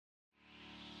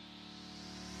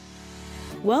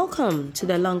Welcome to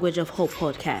the Language of Hope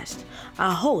podcast.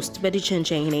 Our host, Betty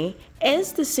Chenchene,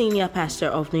 is the senior pastor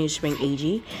of New Spring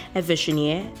AG, a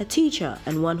visionary, a teacher,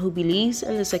 and one who believes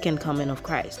in the second coming of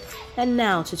Christ. And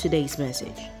now to today's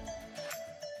message.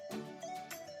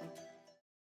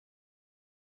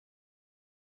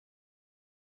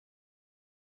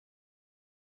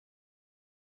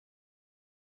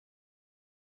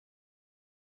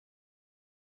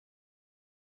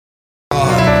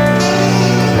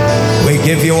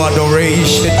 Give you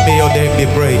adoration, may your name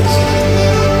be praised.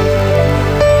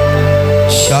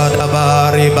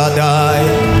 Shadabari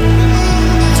Badai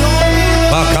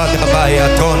Bakadabaya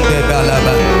Tonde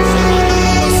Balaba.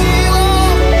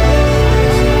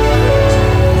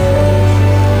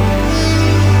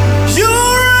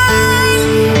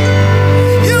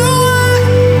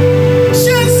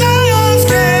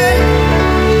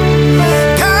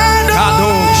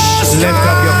 Lift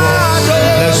up your voice.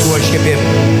 Let's worship him.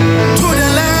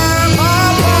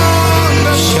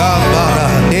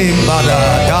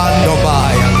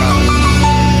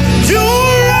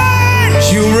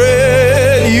 You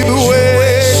reign, you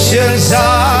ancient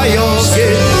Zion's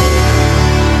King.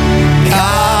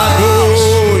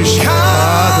 Kadosh,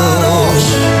 Kadosh,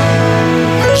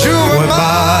 you are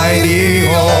mighty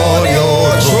on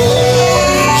your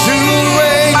throne. You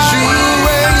reign,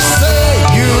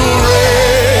 say you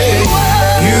reign,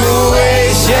 you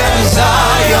ancient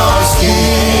Zion's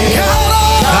King.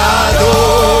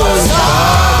 Kadosh,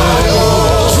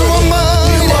 Kadosh, you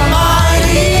are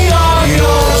mighty on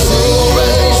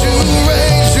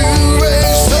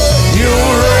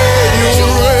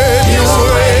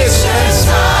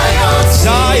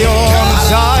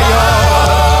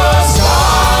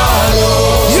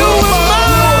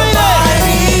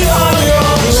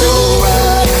your throne.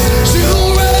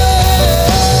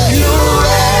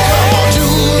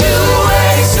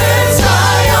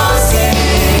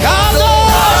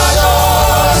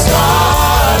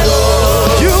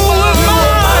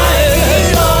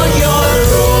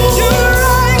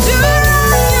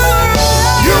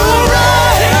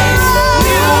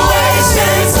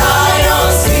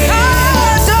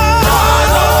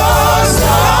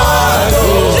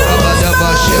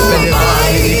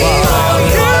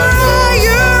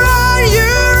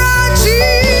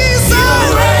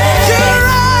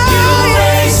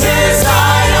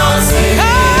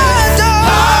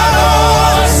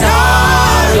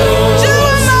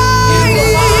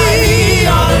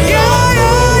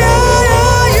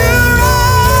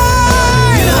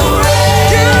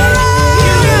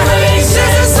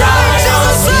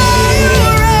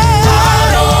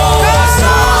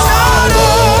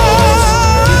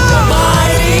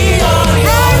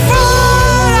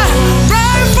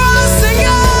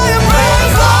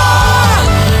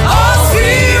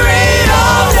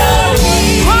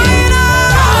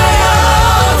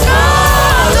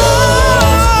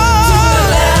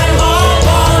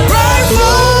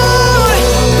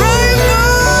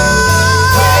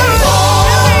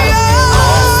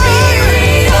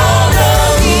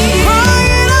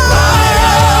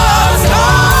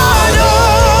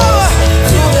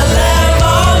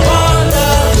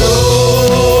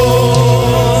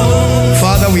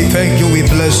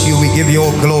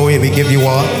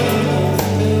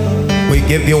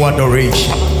 Give you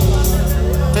adoration.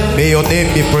 May your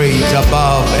name be praised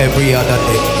above every other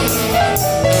name.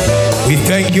 We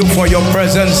thank you for your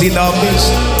presence in our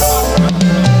midst.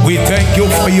 We thank you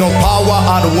for your power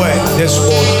at work this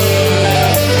morning.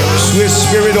 Sweet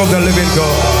Spirit of the living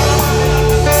God,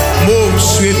 move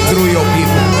sweet through your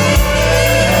people.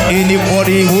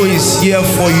 Anybody who is here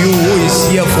for you, who is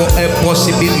here for a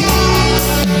possibility,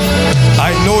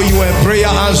 I know you are a prayer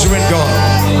answering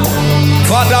God.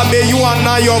 Father, may you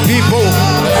honor your people.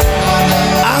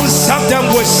 Answer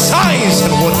them with signs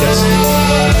and wonders,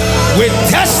 with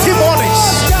testimonies,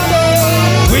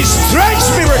 with strange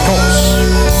miracles.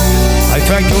 I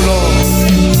thank you, Lord.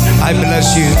 I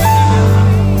bless you.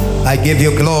 I give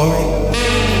you glory.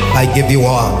 I give you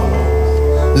honor.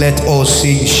 Let all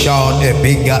sing, shout a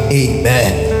bigger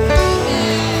amen.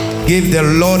 Give the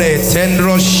Lord a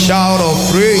tender shout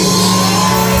of praise.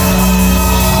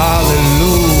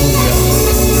 Hallelujah.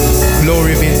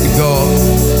 Glory be to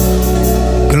God.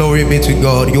 Glory be to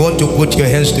God. You want to put your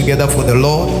hands together for the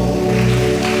Lord,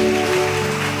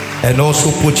 and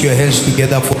also put your hands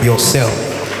together for yourself.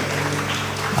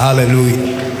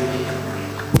 Hallelujah.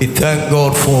 We thank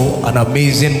God for an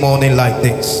amazing morning like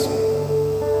this.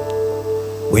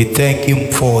 We thank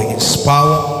Him for His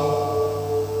power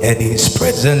and His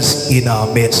presence in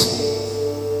our midst.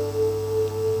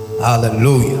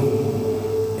 Hallelujah.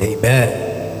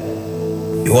 Amen.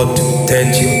 You want to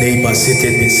turn to your neighbor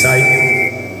sitting beside you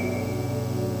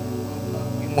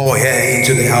More here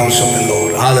into the house of the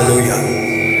Lord. Hallelujah.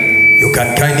 You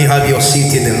can kindly have your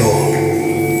seat in the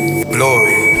Lord.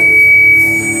 Glory.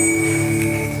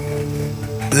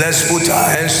 Let's put our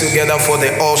hands together for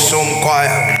the awesome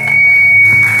choir.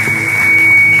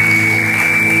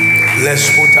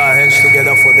 Let's put our hands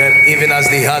together for them. Even as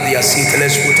they have their seat,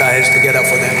 let's put our hands together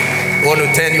for them. You want to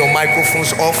turn your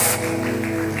microphones off?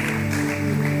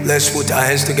 Let's put our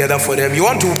hands together for them. You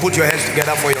want to put your hands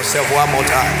together for yourself one more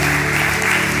time.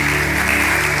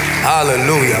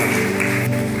 Hallelujah.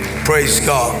 Praise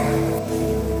God.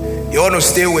 You want to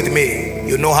stay with me.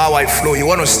 You know how I flow. You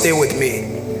want to stay with me.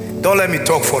 Don't let me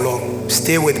talk for long.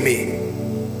 Stay with me.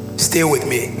 Stay with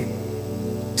me.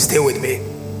 Stay with me.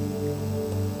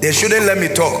 They shouldn't let me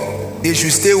talk. They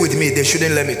should stay with me. They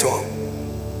shouldn't let me talk.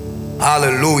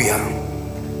 Hallelujah.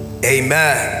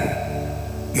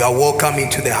 Amen. You are welcome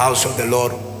into the house of the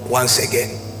Lord once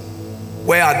again.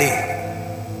 Where are they?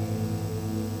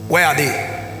 Where are they?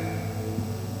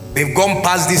 We've gone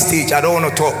past this stage. I don't want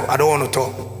to talk. I don't want to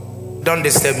talk. Don't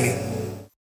disturb me.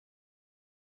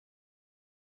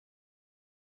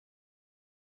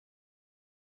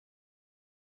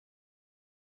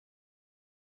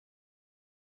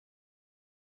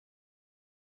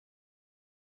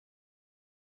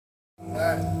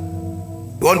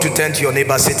 You want to turn to your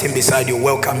neighbor sitting beside you,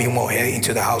 welcome him or her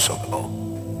into the house of the Lord.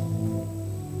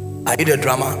 Are you the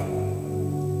drummer?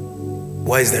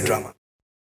 Where is the drummer?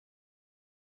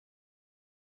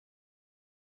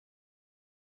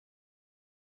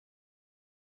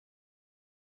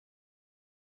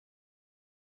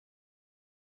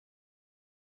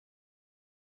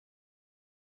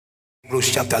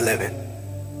 Hebrews chapter 11.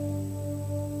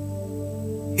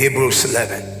 Hebrews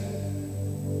 11.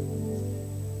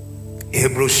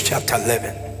 Hebrews chapter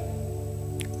 11.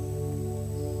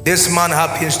 This man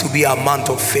happens to be a month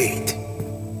of faith.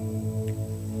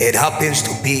 It happens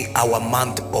to be our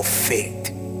month of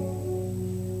faith.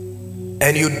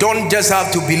 And you don't just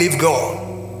have to believe God.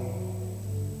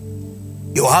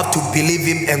 You have to believe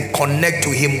him and connect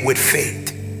to him with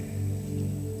faith.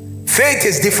 Faith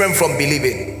is different from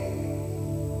believing.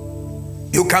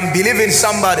 You can believe in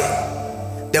somebody.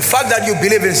 The fact that you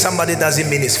believe in somebody doesn't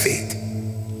mean it's faith.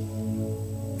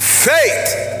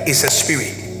 Faith is a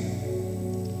spirit.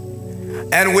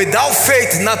 And without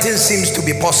faith, nothing seems to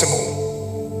be possible.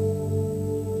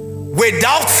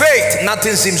 Without faith,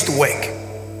 nothing seems to work.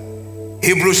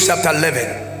 Hebrews chapter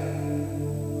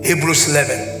 11. Hebrews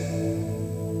 11.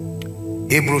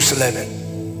 Hebrews 11.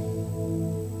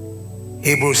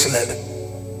 Hebrews 11.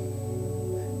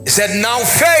 It said, now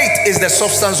faith is the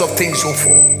substance of things hoped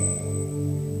for,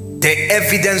 the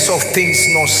evidence of things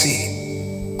not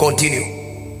seen. Continue.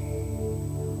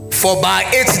 For by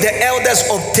it the elders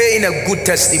obtain a good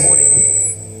testimony.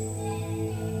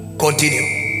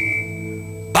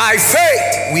 Continue. By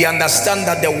faith we understand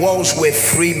that the worlds were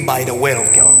framed by the word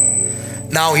of God.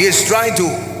 Now he's trying to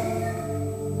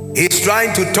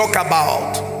talk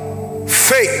about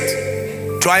faith,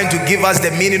 trying to give us the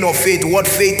meaning of faith, what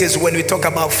faith is. When we talk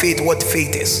about faith, what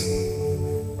faith is.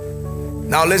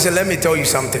 Now listen, let me tell you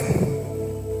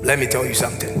something. Let me tell you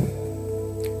something.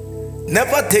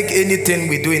 Never take anything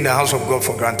we do in the house of God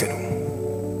for granted.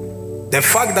 The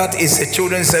fact that it's a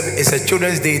children's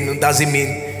day doesn't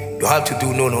mean you have to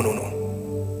do no.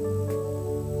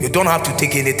 You don't have to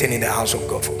take anything in the house of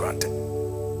God for granted.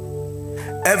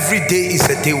 Every day is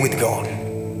a day with God.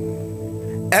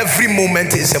 Every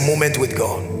moment is a moment with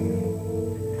God.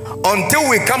 Until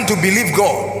we come to believe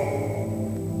God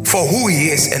for who he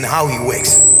is and how he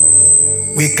works,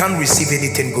 we can't receive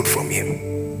anything good from him.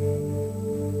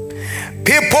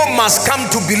 People must come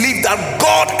to believe that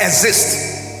God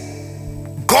exists.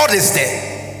 God is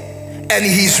there and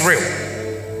he's real.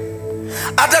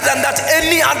 Other than that,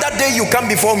 any other day you come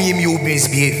before him, you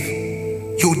misbehave.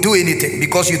 You do anything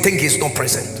because you think he's not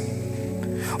present.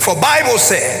 For Bible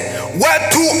said, where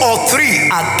 2 or 3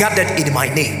 are gathered in my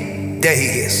name, there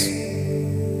he is.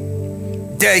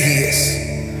 There he is.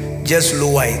 Just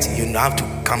lower it. You have to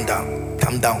come down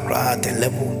at the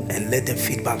level and let the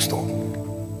feedback stop.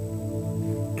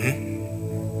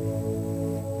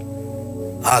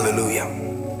 Hallelujah.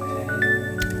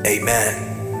 Amen.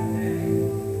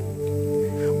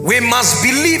 We must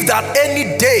believe that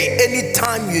any day, any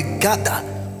time you gather,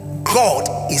 God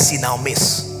is in our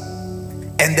midst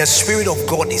and the Spirit of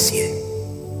God is here.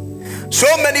 So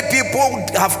many people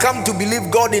have come to believe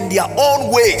God in their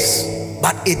own ways,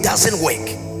 but it doesn't work.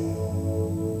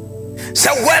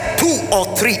 So where 2 or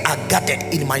 3 are gathered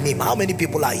in my name, how many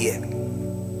people are here?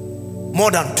 More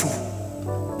than 2,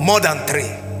 more than 3.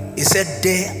 He said,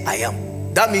 there I am.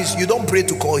 That means you don't pray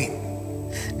to call him.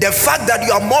 The fact that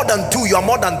you are more than 2, you are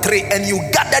more than 3, and you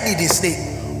gathered in his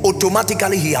name,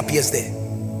 automatically he appears there.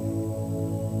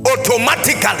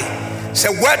 Automatically. Say,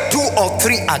 where 2 or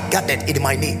 3 are gathered in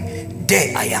my name,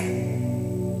 there I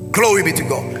am. Glory be to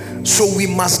God. So we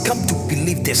must come to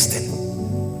believe this thing.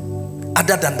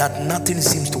 Other than that, nothing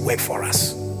seems to work for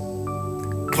us.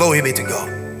 Glory be to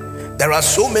God. There are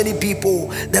so many people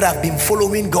that have been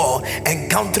following God,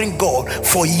 encountering God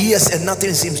for years, and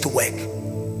nothing seems to work,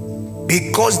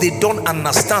 because they don't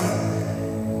understand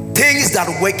things that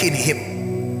work in him.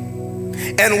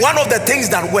 And one of the things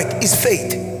that work is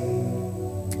faith.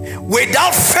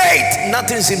 Without faith,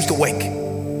 nothing seems to work.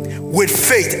 With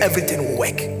faith, everything will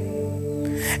work.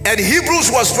 And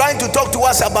Hebrews was trying to talk to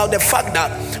us about the fact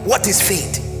that what is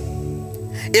faith?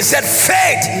 It said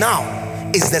faith now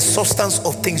is the substance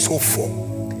of things hoped for,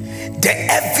 the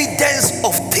evidence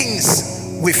of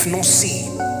things we've not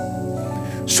seen.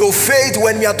 So faith,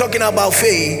 when we are talking about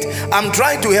faith, I'm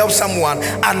trying to help someone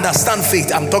understand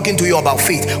faith. I'm talking to you about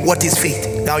faith. What is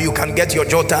faith? Now you can get your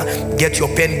jotter, get your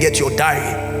pen, get your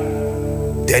diary.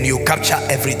 Then you capture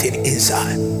everything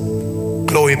inside.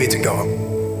 Glory be to God.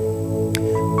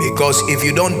 Because if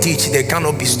you don't teach, there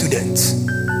cannot be students.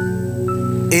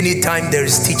 Anytime there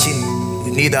is teaching,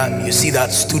 you see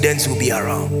that students will be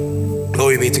around.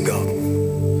 Glory be to God.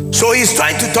 So he's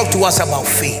trying to talk to us about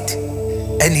faith.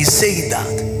 And he's saying that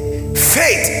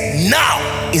faith now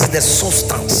is the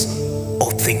substance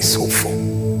of things hoped for.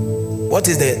 What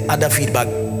is the other feedback?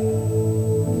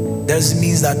 That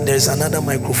means that there's another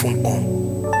microphone on.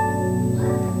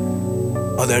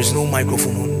 Or there's no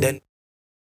microphone on. Then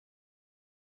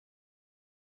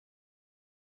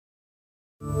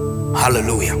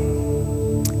hallelujah.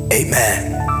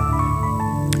 Amen.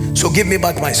 So give me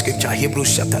back my scripture,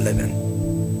 Hebrews chapter 11.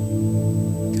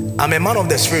 I'm a man of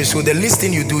the spirit, so the least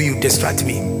thing you do, you distract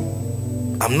me.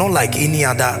 I'm not like any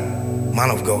other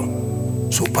man of God,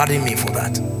 so pardon me for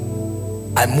that.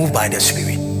 I move by the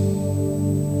spirit.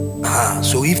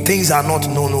 So if things are not,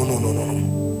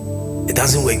 no, it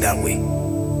doesn't work that way.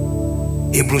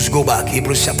 Hebrews, go back,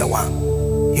 Hebrews chapter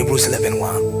 1, Hebrews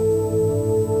 11:1.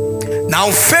 Now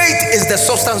faith is the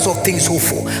substance of things hoped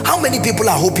for. How many people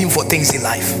are hoping for things in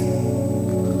life?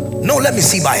 No, let me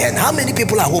see by hand. How many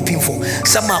people are hoping for?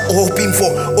 Some are hoping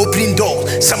for opening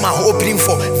doors. Some are hoping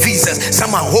for visas.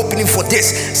 Some are hoping for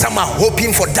this. Some are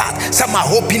hoping for that. Some are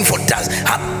hoping for that.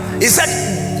 He said,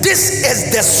 this is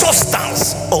the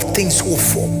substance of things hoped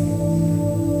for.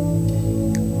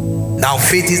 Now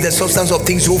faith is the substance of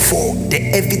things hoped for,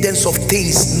 the evidence of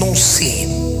things not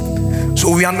seen. So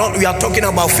we are talking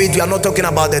about faith. We are not talking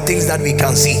about the things that we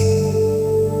can see.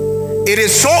 It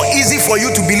is so easy for you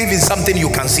to believe in something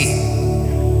you can see.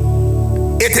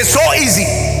 It is so easy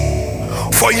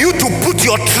for you to put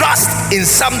your trust in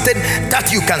something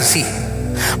that you can see.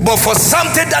 But for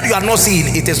something that you are not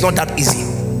seeing, it is not that easy.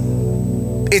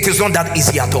 It is not that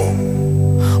easy at all.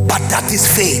 But that is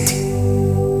faith.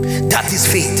 That is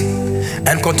faith.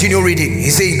 And continue reading.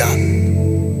 He's saying that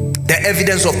the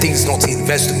evidence of things not seen.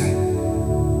 Verse 2.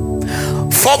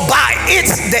 For by it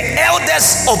the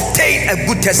elders obtain a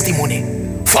good testimony.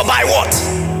 For by what?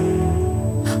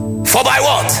 For by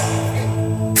what?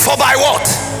 For by what?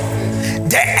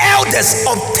 The elders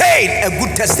obtain a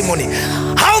good testimony.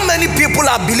 How many people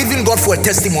are believing God for a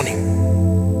testimony?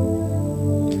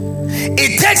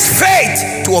 It takes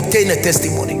faith to obtain a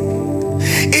testimony.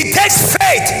 It takes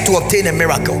faith to obtain a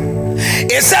miracle.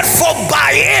 It said, for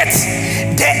by it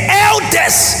the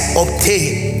elders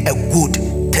obtain a good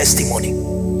testimony.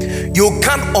 You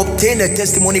can't obtain a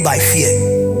testimony by fear.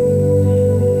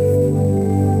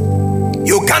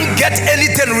 You can't get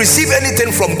anything, receive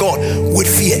anything from God with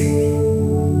fear,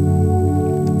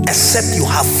 except you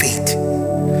have faith.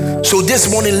 So this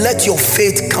morning, let your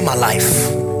faith come alive.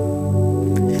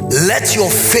 Let your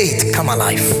faith come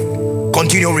alive.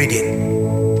 Continue reading.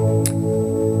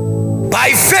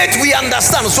 By faith we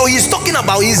understand. So he's talking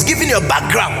about, he's giving you a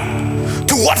background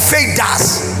to what faith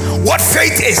does, what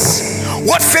faith is,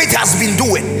 what faith has been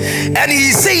doing. And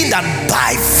he's saying that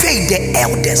by faith the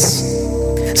elders,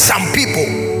 some people,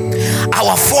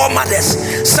 our foremothers,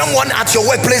 someone at your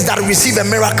workplace that received a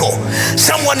miracle,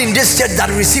 someone in this church that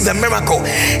received a miracle,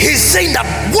 he's saying that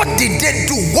what did they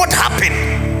do? What happened?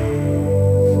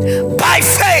 By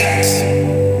faith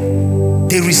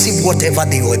they received whatever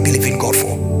they were believing God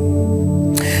for.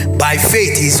 By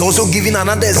faith, he's also giving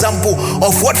another example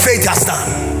of what faith has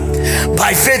done.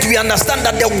 By faith we understand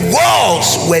that the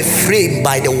worlds were framed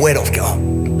by the word of God.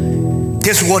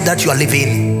 This world that you are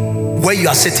living, where you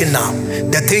are sitting now,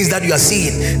 the things that you are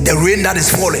seeing, the rain that is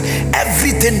falling,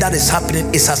 everything that is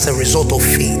happening is as a result of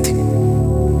faith.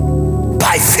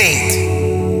 By faith.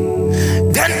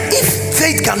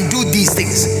 faith can do these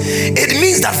things, it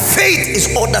means that faith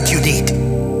is all that you need.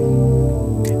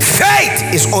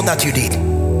 Faith is all that you need.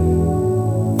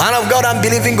 Man of God, I'm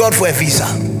believing God for a visa.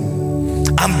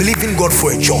 I'm believing God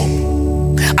for a job.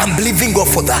 I'm believing God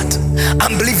for that.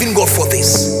 I'm believing God for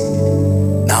this.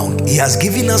 Now, He has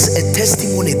given us a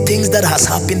testimony, things that has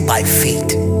happened by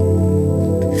faith.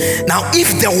 Now,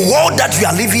 if the world that we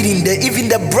are living in, even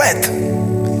the breath,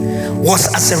 was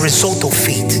as a result of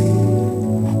faith,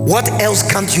 what else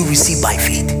can't you receive by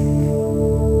faith?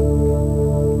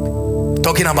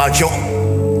 Talking about job,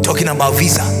 talking about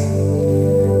visa,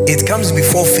 it comes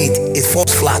before faith, it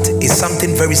falls flat. It's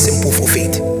something very simple for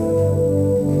faith.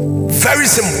 Very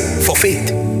simple for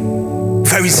faith.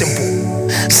 Very simple.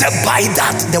 So by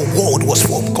that the world was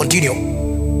formed. Continue.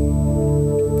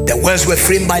 The worlds were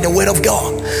framed by the word of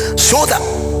God. So that,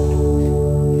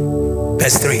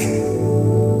 verse 3,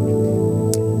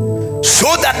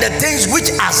 so that the things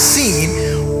which are seen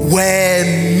were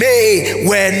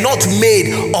not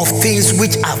made of things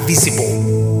which are visible.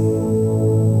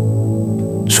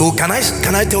 So can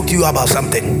I talk to you about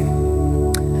something?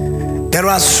 There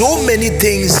are so many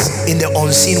things in the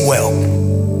unseen world.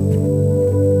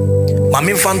 Let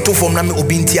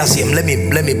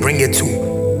me bring it to.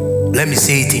 Let me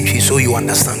say it in Twi so you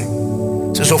understand.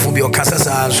 So for your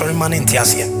sorry man in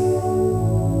Tiasia.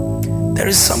 There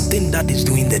is something that is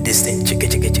doing the distance.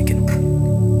 Chicken.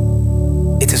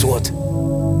 It is what?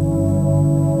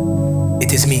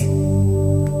 It is me.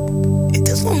 It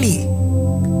is not me.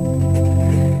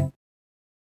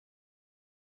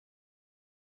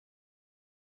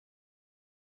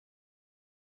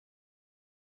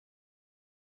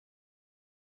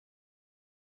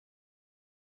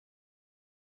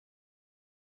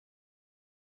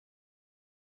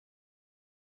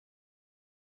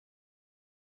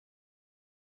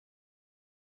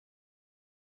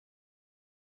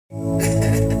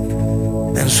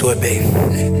 And so obey.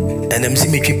 And I'm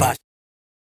seeing me pass.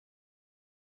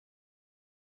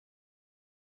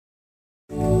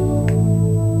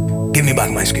 Give me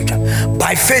back my scripture.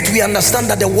 By faith we understand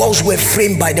that the worlds were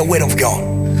framed by the word of God,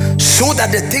 so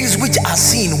that the things which are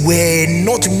seen were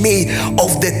not made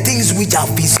of the things which are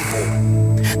visible.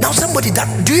 Now somebody,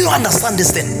 do you understand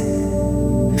this thing?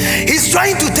 He's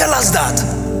trying to tell us that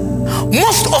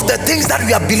most of the things that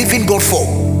we are believing God for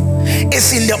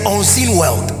is in the unseen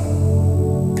world.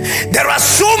 There are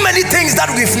so many things that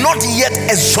we've not yet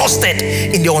exhausted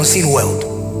in the unseen world.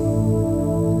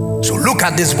 So look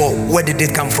at this ball. Where did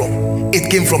it come from? It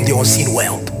came from the unseen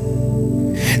world.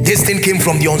 This thing came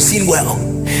from the unseen world.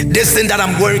 This thing that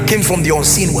I'm wearing came from the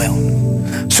unseen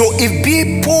world. So if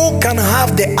people can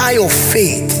have the eye of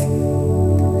faith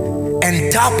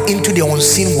and tap into the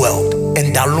unseen world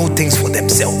and download things for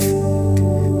themselves,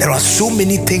 there are so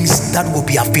many things that will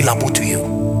be available to you.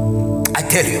 I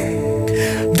tell you,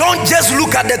 don't just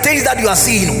look at the things that you are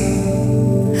seeing.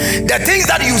 The things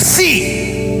that you see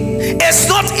is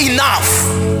not enough.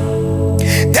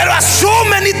 There are so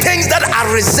many things that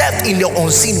are reserved in the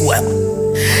unseen world,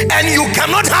 and you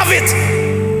cannot have it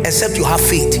except you have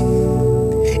faith.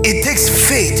 It takes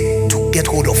faith to get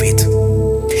hold of it.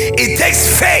 It takes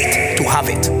faith to have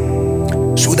it.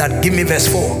 So that, give me verse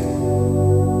 4.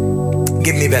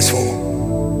 Give me verse 4.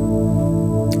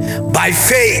 By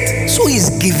faith. So he's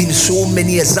giving so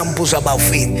many examples about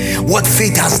faith. What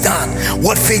faith has done.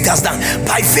 What faith has done.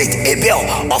 By faith Abel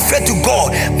offered to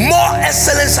God more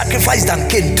excellent sacrifice than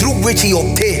Cain, through which he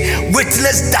obtained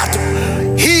witness that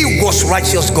he was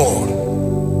righteous God,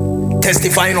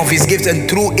 testifying of his gifts, and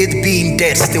through it being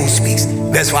dead still speaks.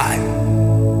 Verse 5.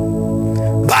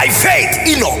 By faith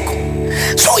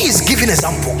Enoch. So he's giving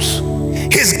examples.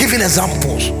 He's giving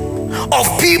examples of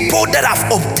people that have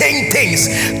obtained things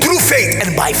through faith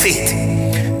and by faith.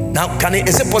 Now,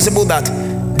 is it possible that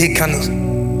they can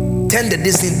turn the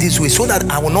distance this way so that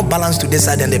I will not balance to this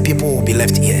side and the people will be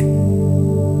left here?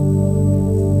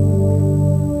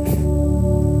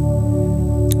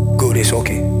 Good, it's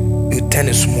okay. You turn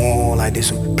it small like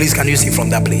this. Please, can you see from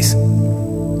that place?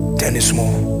 Turn it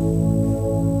small.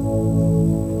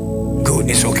 Good,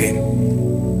 it's okay.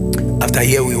 After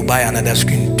here, we will buy another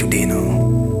screen today now.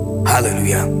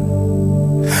 Hallelujah.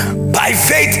 By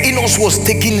faith Enos was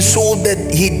taken so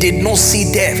that he did not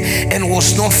see death, and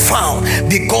was not found,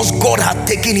 because God had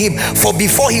taken him. For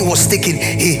before he was taken,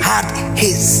 he had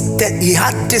this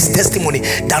testimony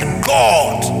that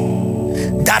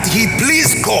he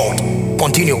pleased God.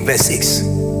 Continue, verse 6.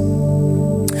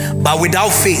 But without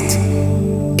faith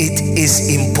it is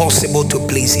impossible to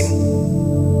please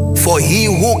him. For he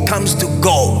who comes to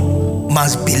God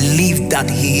must believe that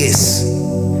he is,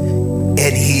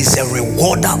 and he is a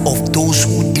rewarder of those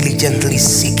who diligently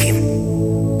seek him.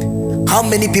 How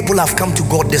many people have come to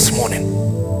God this morning?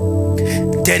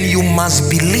 Then you must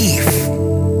believe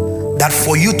that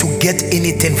for you to get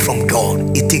anything from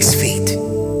God, it takes faith.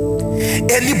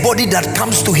 Anybody that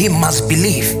comes to him must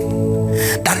believe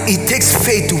that it takes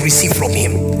faith to receive from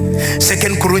him.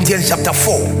 2 Corinthians chapter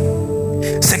 4.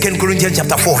 2 Corinthians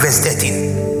chapter 4 verse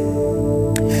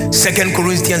 13. 2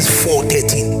 Corinthians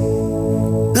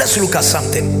 4:13. Let's look at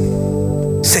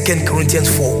something. 2 Corinthians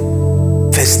 4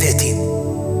 verse 13.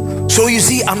 So you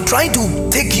see, I'm trying to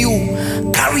take you,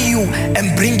 carry you,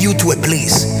 and bring you to a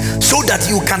place so that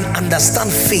you can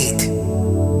understand faith.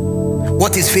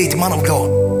 What is faith, man of God?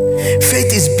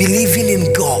 Faith is believing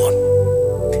in God,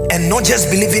 and not just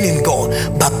believing in God,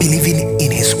 but believing in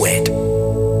his word.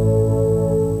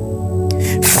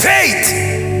 Faith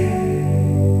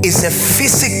is a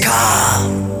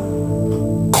physical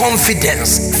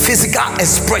confidence, physical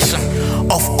expression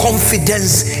of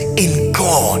confidence in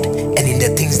God and in the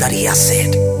things that he has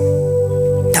said.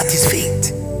 That is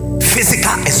faith.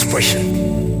 Physical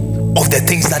expression of the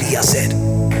things that he has said.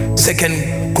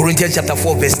 2 Corinthians chapter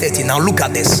 4 verse 13. Now look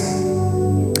at this.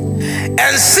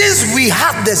 And since we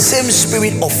have the same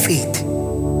spirit of faith,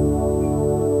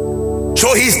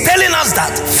 so he's telling us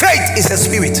that faith is a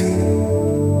spirit.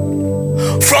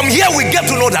 From here we get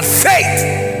to know that faith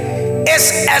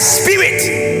is a spirit,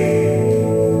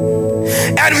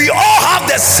 and we all have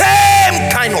the same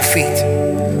kind of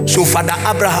faith. So Father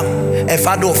Abraham, a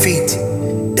father of faith,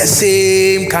 the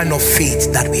same kind of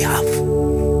faith that we have.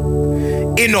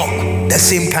 Enoch, the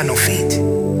same kind of faith.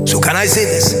 So can I say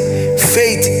this?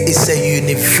 Faith is a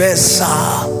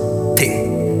universal thing.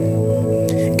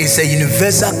 It's a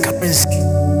universal currency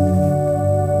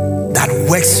that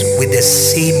works with the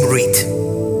same rate.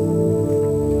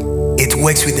 It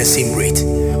works with the same rate.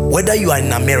 Whether you are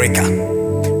in America,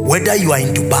 whether you are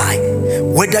in Dubai,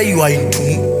 whether you are in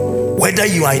Tumu, whether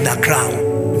you are in Accra,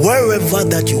 wherever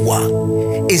that you are,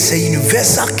 it's a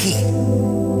universal key.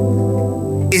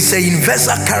 It's a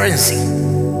universal currency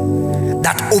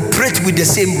that operates with the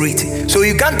same rate. So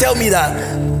you can't tell me that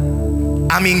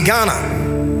I'm in Ghana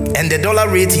and the dollar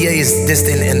rate here is this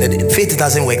thing, and the faith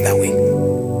doesn't work that way.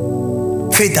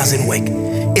 Faith doesn't work.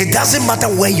 It doesn't matter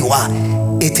where you are.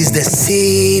 It is the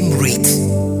same rate.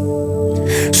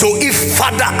 So if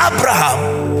Father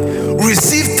Abraham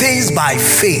received things by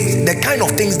faith, the kind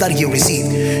of things that he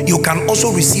received, you can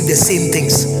also receive the same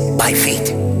things by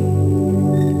faith.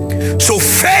 So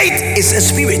faith is a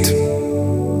spirit.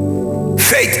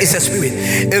 Faith is a spirit.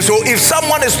 And so if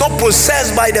someone is not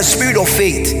possessed by the spirit of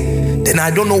faith, then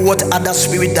I don't know what other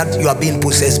spirit that you are being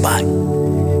possessed by.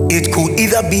 It could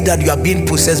either be that you are being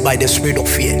possessed by the spirit of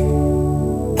fear.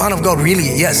 Man of God,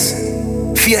 really? Yes.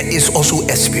 Fear is also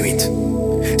a spirit.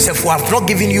 So for I have not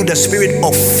given you the spirit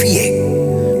of fear,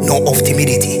 nor of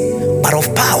timidity, but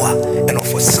of power and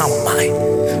of a sound mind.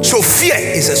 So fear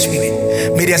is a spirit.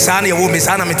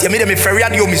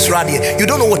 You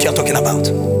don't know what you're talking about.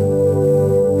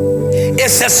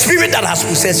 It's a spirit that has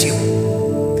possessed you.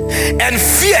 And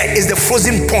fear is the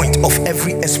frozen point of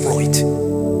every exploit.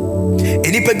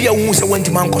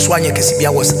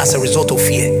 Was as a result of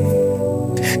fear.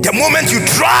 The moment you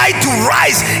try to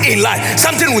rise in life,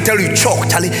 something will tell you, choke,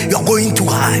 Charlie, you're going too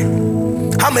high.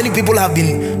 How many people have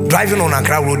been driving on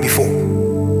Accra Road before?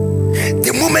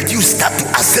 The moment you start to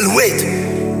accelerate,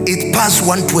 it passes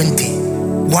 120,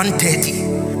 130,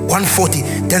 140.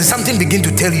 Then something begins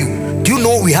to tell you, do you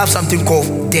know we have something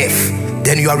called death?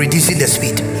 Then you are reducing the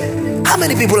speed. How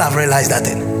many people have realized that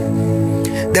then?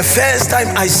 The first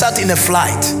time I sat in a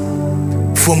flight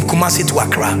from Kumasi to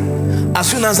Accra, as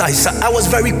soon as I sat, I was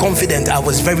very confident, I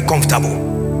was very comfortable.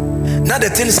 Now the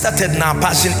thing started now,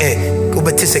 passing air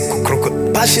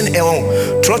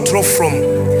from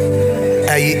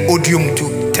Odium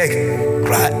to Tech,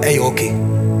 okay.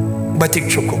 But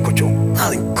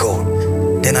my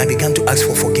God. Then I began to ask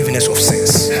for forgiveness of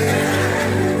sins.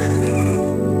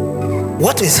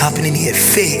 What is happening here?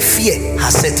 Fear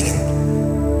has set in.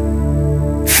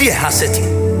 Fear has set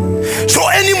in. So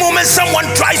any moment someone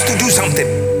tries to do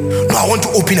something, no, I want to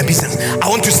open a business, I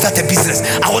want to start a business,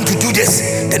 I want to do this,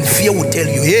 then fear will tell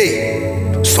you,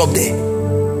 hey, stop there.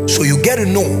 So you get to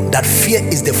know that fear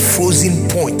is the frozen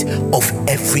point of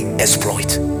every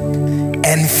exploit.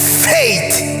 And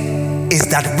faith is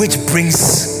that which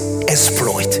brings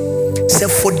exploit. So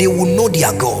for they will know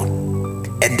their God,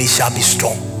 and they shall be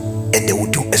strong, and they will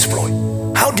do exploit.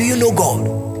 How do you know God?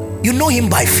 You know him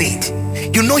by faith.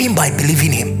 You know him by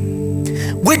believing him.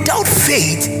 Without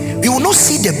faith, you will not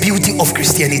see the beauty of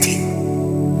Christianity.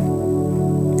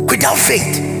 Without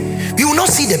faith, you will not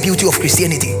see the beauty of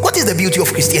Christianity. What is the beauty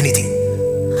of Christianity?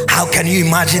 How can you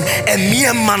imagine a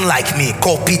mere man like me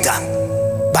called Peter?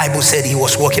 Bible said he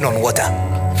was walking on water.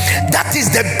 That is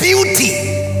the beauty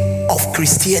of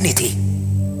Christianity.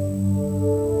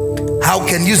 How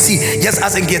can you see? Just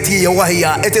as in get here,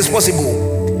 it is possible.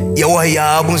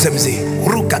 Yawaya Musemzi,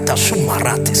 Rukata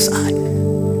Sumaratesai.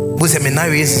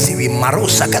 Museminawi is we Maro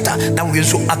Sakata, that we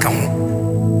so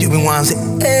account. Do we want to say,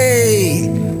 hey,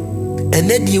 and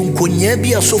then you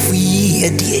kunyabia Sophie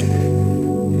Edie.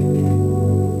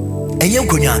 And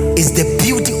Yankunya is the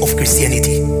beauty of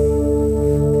Christianity.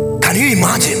 Can you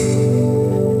imagine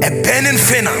a burning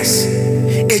furnace?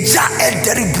 A jar and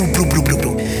very blue.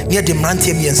 Near the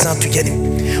Mantium and San to get him.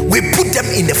 We put them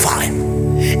in the fire,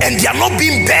 and they are not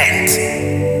being burned.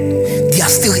 They are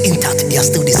still intact, they are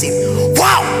still the same.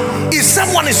 Wow! If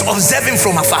someone is observing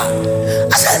from afar,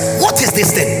 I said, what is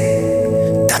this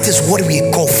thing? That is what we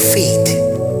call faith.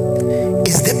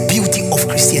 It's the beauty of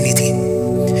Christianity.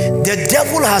 The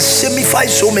devil has shamified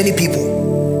so many people,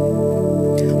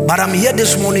 but I'm here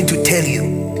this morning to tell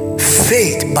you,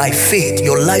 faith, by faith,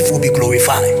 your life will be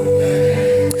glorified.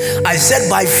 I said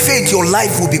by faith your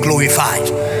life will be glorified.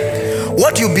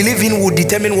 What you believe in will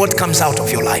determine what comes out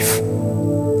of your life.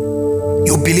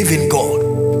 You believe in God,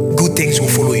 good things will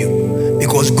follow you,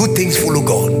 because good things follow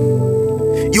God.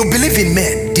 You believe in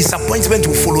men, disappointment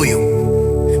will follow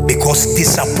you, because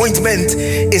disappointment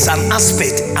is an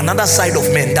aspect, another side of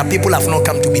men that people have not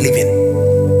come to believe in.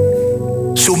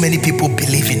 So many people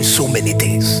believe in so many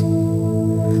things,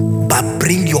 but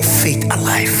bring your faith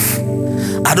alive.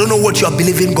 I don't know what you are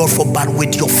believing God for, but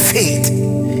with your faith,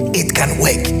 it can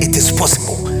work. It is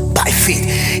possible by faith.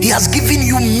 He has given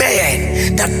you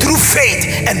men that through faith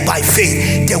and by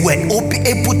faith, they were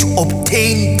able to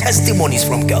obtain testimonies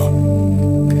from God.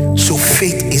 So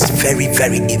faith is very,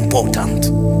 very important.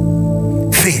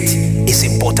 Faith is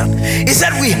important. He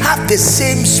said we have the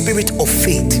same spirit of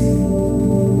faith.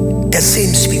 The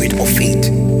same spirit of faith.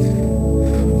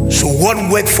 So what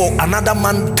worked for another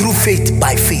man through faith,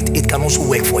 by faith, it can also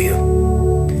work for you.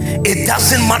 It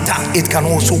doesn't matter, it can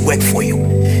also work for you.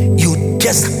 You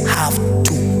just have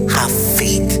to have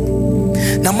faith.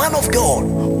 Now, man of God,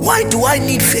 why do I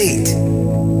need faith?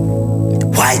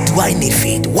 Why do I need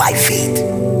faith? Why faith?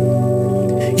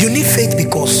 You need faith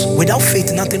because without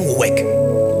faith, nothing will work.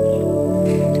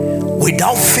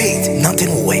 Without faith, nothing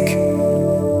will work.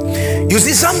 You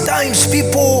see, sometimes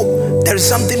people, there is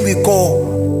something we call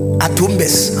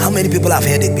atumbes. How many people have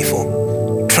heard it before?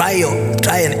 Try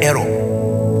and error.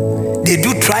 They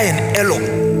do try and error,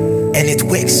 and it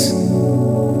works.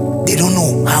 They don't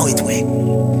know how it works.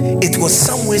 It was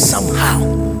some way,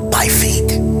 somehow, by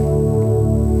faith.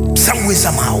 Some way,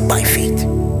 somehow, by faith.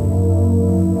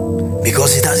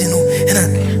 Because it doesn't know. And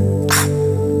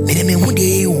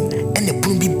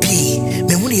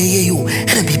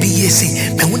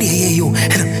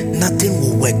nothing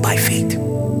will work by faith.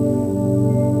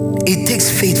 It takes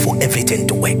faith for everything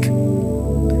to work.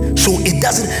 So it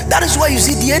doesn't. That is why you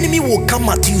see the enemy will come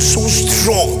at you so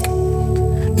strong.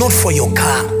 Not for your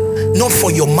car, not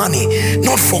for your money,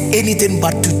 not for anything,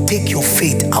 but to take your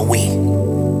faith away.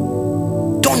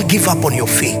 Don't give up on your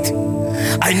faith.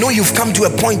 I know you've come to a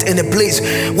point in a place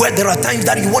where there are times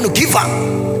that you want to give up.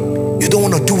 You don't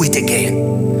want to do it again.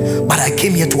 But I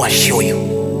came here to assure you,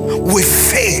 with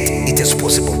faith it is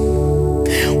possible.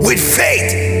 With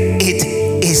faith it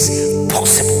is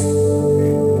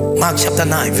possible. Mark chapter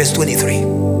 9 verse 23.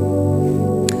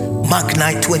 Mark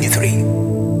 9:23.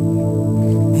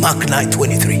 Mark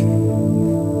 9:23.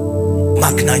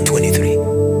 Mark 9:23.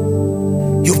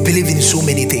 You've believed in so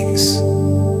many things.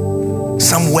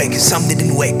 Some work, some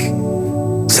didn't work.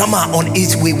 Some are on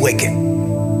its way working.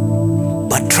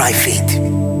 But try faith.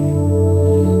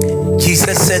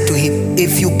 Jesus said to him,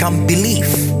 if you can believe,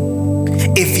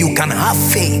 if you can have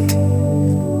faith,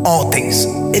 all things.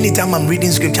 Anytime I'm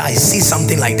reading scripture, I see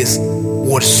something like this.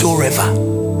 Whatsoever.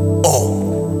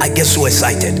 Oh, I get so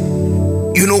excited.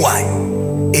 You know why?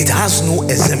 It has no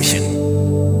exemption.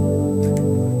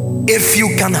 If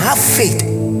you can have faith,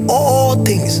 all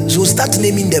things. So start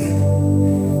naming them.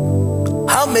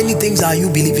 How many things are you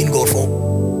believing God for?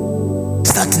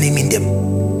 Start naming them.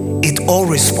 It all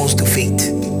responds to faith.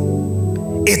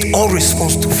 It all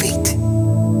responds to faith.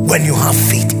 When you have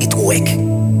faith, it will work.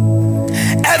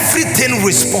 Everything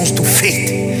responds to faith.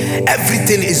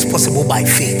 Everything is possible by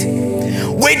faith.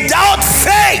 Without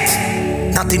faith,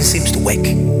 nothing seems to work.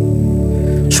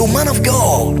 So, man of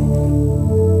God,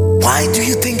 why do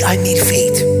you think I need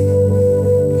faith?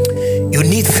 You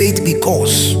need faith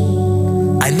because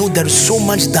I know there is so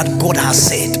much that God has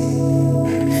said,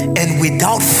 and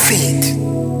without faith,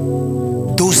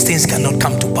 those things cannot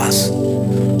come to pass.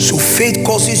 So faith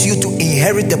causes you to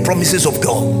inherit the promises of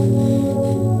God.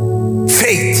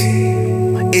 Faith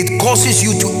it causes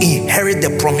you to inherit the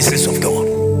promises of God.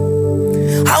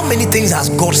 How many things has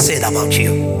God said about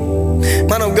you?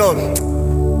 Man of God,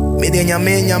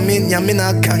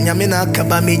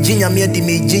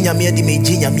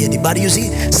 but you see,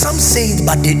 some say it,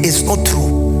 but it's not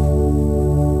true.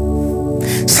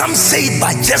 Some say it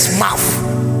by just mouth.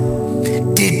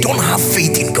 They don't have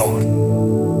faith in God.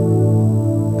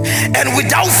 And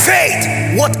without faith,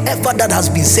 whatever that has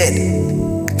been said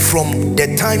from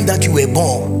the time that you were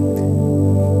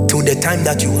born to the time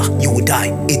that you will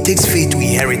die, it takes faith to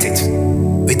inherit it.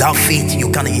 Without faith, you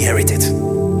can't inherit it.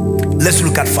 Let's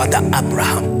look at Father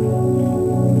Abraham.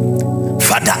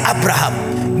 Father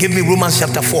Abraham, give me Romans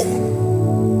chapter 4.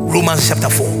 Romans chapter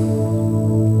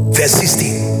 4, verse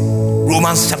 16.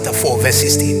 Romans chapter 4, verse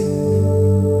 16.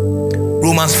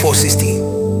 Romans 4:16.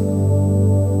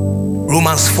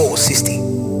 Romans 4:16.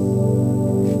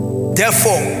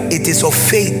 Therefore, it is of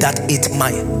faith that it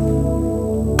might,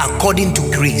 according to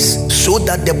grace, so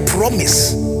that the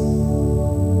promise.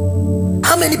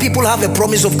 How many people have a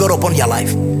promise of God upon your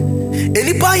life?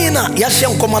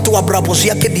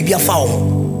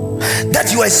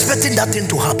 That you are expecting that thing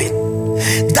to happen.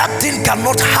 That thing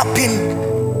cannot happen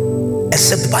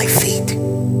except by faith.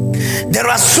 There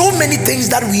are so many things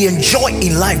that we enjoy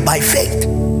in life by faith.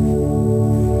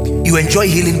 You enjoy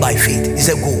healing by faith. He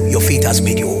said, go, your faith has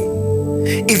made you whole.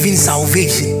 Even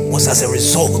salvation was as a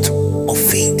result of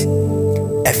faith.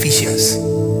 Ephesians,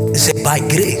 he said, by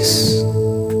grace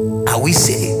are we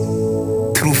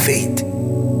saved through faith.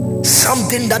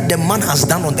 Something that the man has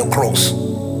done on the cross,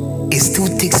 it still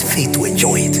takes faith to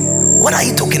enjoy it. What are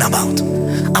you talking about?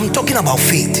 I'm talking about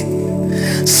faith.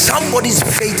 Somebody's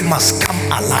faith must come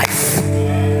alive.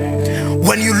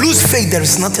 When you lose faith, there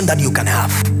is nothing that you can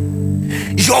have.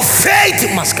 Your faith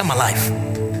must come alive.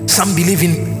 Some believe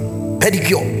in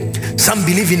pedicure, some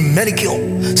believe in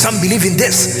manicure, some believe in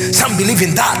this, some believe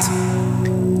in that.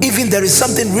 Even there is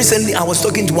something recently, I was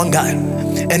talking to one guy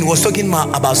and he was talking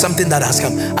about something that has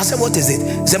come. I said, what is it?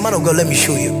 He said, man of God, let me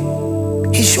show you.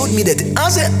 He showed me that. I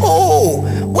said, oh,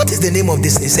 what is the name of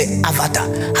this? He said, Avatar.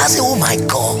 I said, oh my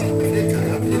God,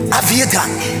 Aviator.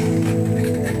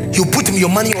 You put your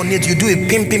money on it, you do a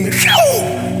pim,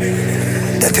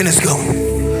 that thing is gone.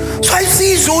 So I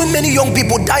see so many young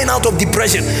people dying out of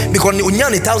depression because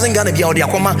 1,000 Ghana be already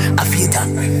Aviator.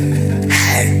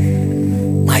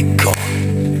 My God.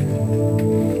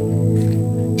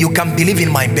 You can believe in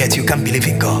my bed, you can believe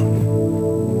in God.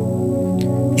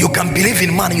 You can believe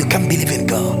in man, you can believe in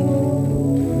God.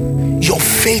 Your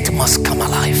faith must come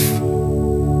alive.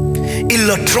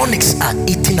 Electronics are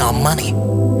eating our money.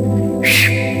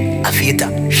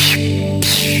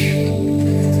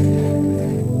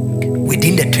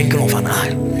 Within the twinkle of an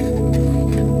eye.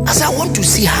 As I want to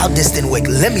see how this thing works,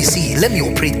 let me see, let me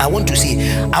operate. I want to see,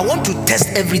 I want to test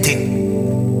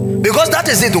everything. Because that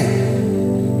is it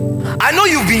though. I know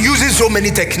you've been using so many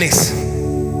techniques.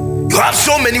 You have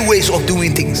so many ways of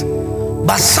doing things.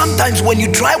 But sometimes when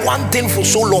you try one thing for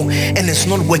so long and it's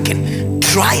not working,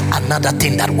 try another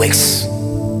thing that works.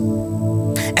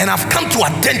 And I've come to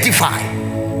identify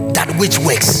that which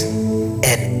works,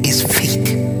 and is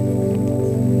faith.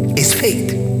 It's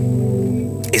faith.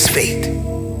 It's faith.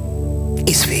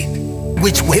 It's faith.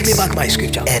 Which works. Give me back my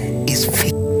scripture. And is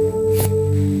faith.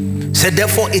 Said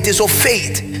therefore it is of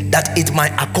faith that it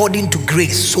might according to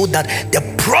grace, so that the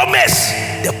promise,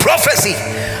 the prophecy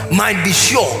might be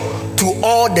sure to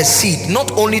all the seed,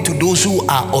 not only to those who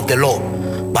are of the law,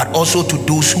 but also to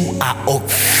those who are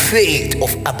of faith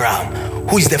of Abraham,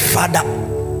 who is the father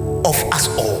of us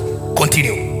all.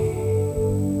 Continue.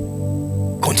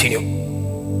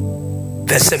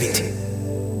 Verse 17.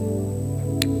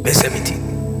 Verse 17.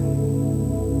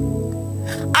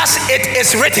 As it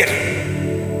is written,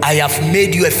 I have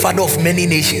made you a father of many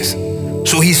nations.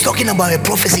 So he's talking about a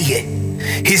prophecy here.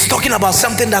 He's talking about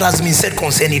something that has been said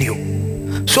concerning you.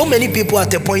 So many people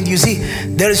at a point, you see,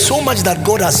 there is so much that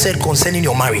God has said concerning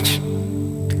your marriage.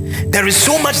 There is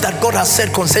so much that God has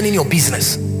said concerning your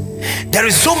business. There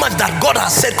is so much that God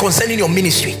has said concerning your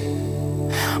ministry.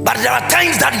 But there are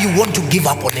times that you want to give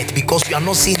up on it because you are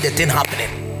not seeing the thing happening.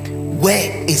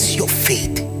 Where is your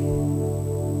faith?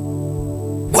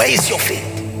 Where is your faith?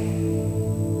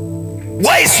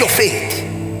 Where is your faith?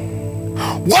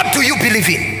 What do you believe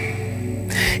in?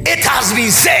 It has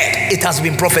been said, it has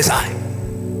been prophesied,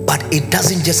 but it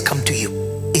doesn't just come to you.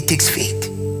 It takes faith.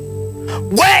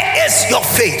 Where is your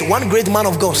faith? One great man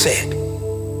of God said,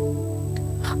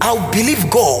 I'll believe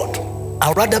God.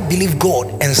 I'd rather believe God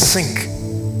and sink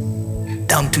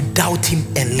than to doubt him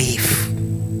and live.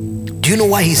 Do you know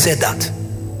why he said that?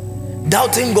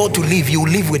 Doubting God to live, you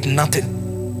live with nothing.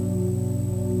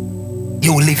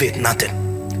 you will leave it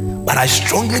nothing. But I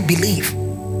strongly believe,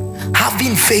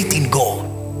 having faith in God,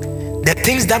 the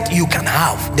things that you can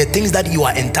have, the things that you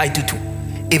are entitled to,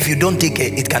 if you don't take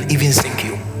it, it can even sink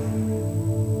you.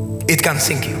 It can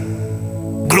sink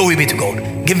you. Glory be to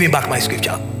God. Give me back my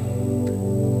scripture.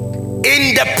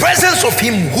 In the presence of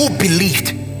him who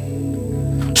believed.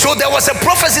 So there was a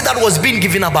prophecy that was being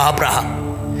given about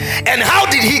Abraham. And how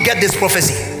did he get this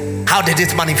prophecy? How did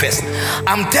it manifest?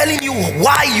 I'm telling you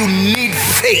why you need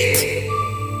faith.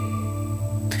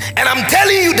 And I'm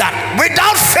telling you that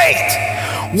without faith,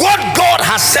 what God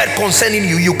has said concerning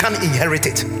you, you can't inherit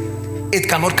it. It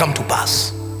cannot come to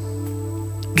pass.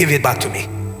 Give it back to me.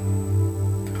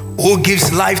 Who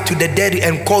gives life to the dead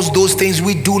and cause those things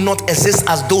we do not exist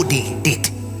as though they did.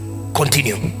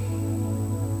 Continue.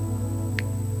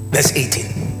 Verse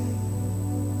 18.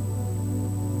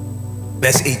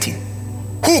 Verse 18.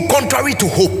 Who contrary to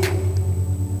hope,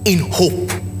 in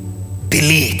hope,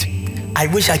 believed. I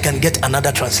wish I can get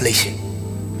another translation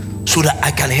so that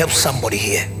I can help somebody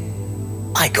here.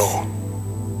 My God.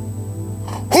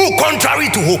 Who contrary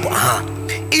to hope,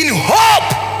 in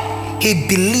hope, he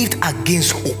believed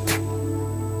against hope.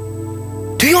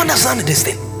 Do you understand this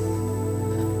thing?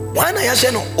 Why not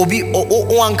you know obi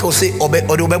uncle say obe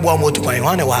obebu amotu kwan?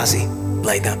 Why not say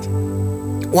like that?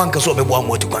 One uncle say obebu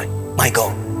amotu kwan. My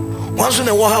God. Once you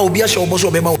know what how obi ashe oboso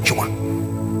obema ochuma.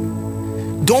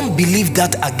 Don't believe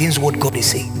that against what God is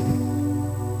saying.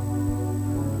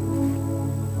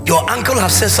 Your uncle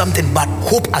has said something, but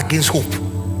hope against hope.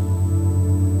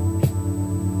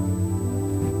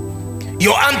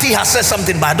 Your auntie has said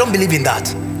something, but I don't believe in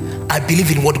that. I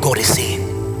believe in what God is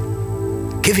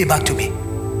saying. Give it back to me.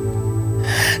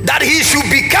 That he should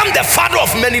become the father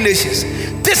of many nations.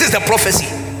 This is the prophecy.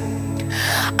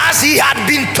 As he had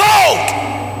been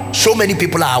told, so many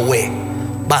people are aware,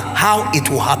 but how it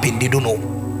will happen, they don't know.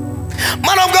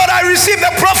 Man of God, I received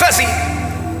the prophecy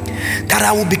that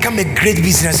I will become a great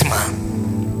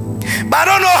businessman, but I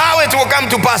don't know how it will come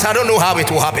to pass. I don't know how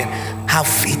it will happen. Have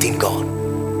faith in God.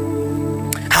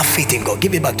 Have faith in God.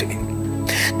 Give it back to me.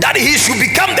 That he should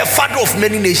become the father of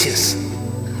many nations.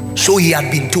 So he had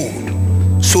been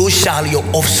told, so shall your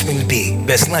offspring be.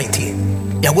 Verse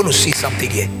 19. You're going to see something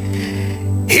here.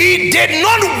 He did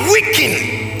not weaken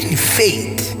in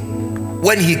faith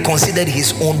when he considered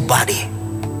his own body,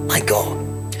 my God,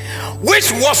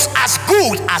 which was as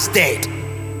good as dead,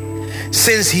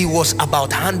 since he was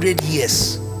about 100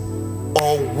 years,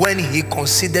 or when he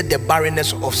considered the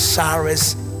barrenness of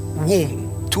Sarah's womb.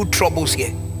 Two troubles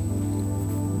here.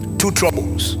 Two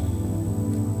troubles.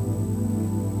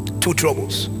 Two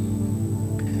troubles.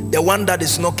 The one that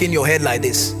is knocking your head like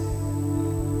this.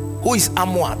 Who is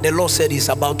Amwa? The Lord said he's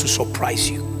about to surprise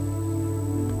you.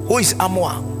 Who is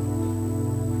Amwa?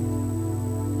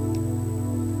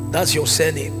 That's your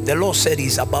surname. The Lord said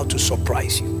he's about to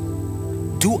surprise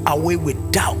you. Do away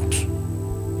with doubt.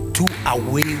 Do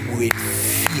away with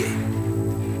fear.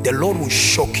 The Lord will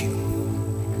shock you.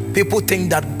 People think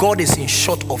that God is in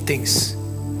short of things.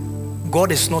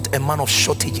 God is not a man of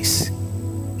shortages.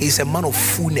 He's a man of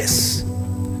fullness,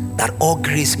 that all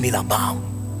grace may abound.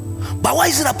 But why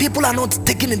is it that people are not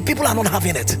taking it? People are not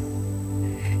having it.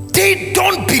 They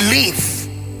don't believe.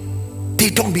 They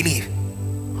don't believe.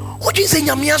 What do you say?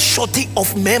 Nyamia shorty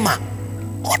of mema.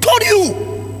 Who told you?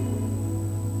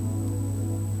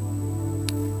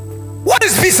 What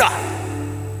is visa?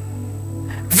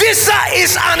 Visa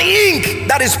is an ink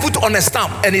that is put on a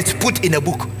stamp and it's put in a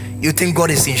book. You think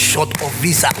God is in short of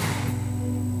visa?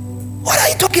 What are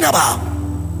you talking about?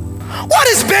 What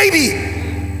is baby?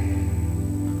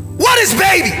 What is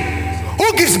baby?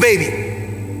 Who gives baby?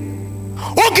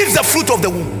 Who gives the fruit of the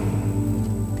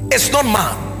womb? It's not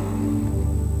man.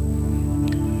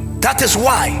 That is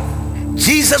why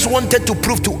Jesus wanted to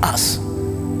prove to us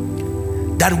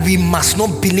that we must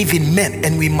not believe in men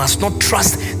and we must not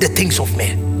trust the things of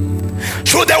men.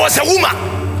 So there was a woman,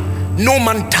 no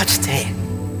man touched her,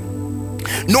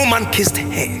 no man kissed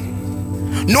her,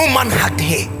 no man hugged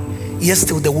her, yet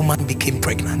still the woman became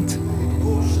pregnant.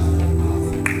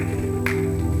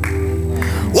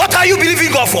 What are you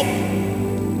believing God for?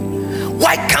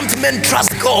 Why can't men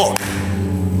trust God?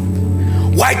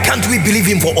 Why can't we believe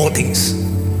him for all things?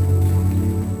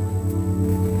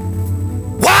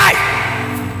 Why?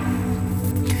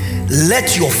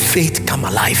 Let your faith come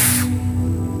alive.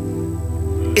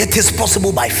 It is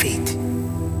possible by faith.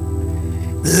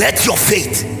 Let your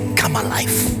faith come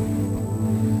alive.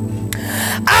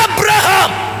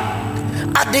 Abraham,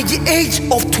 at the age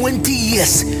of 20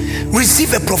 years,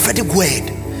 received a prophetic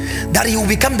word that he will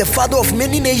become the father of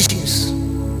many nations.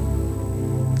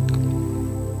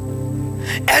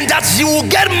 and that he will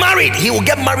get married. He will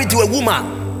get married to a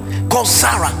woman called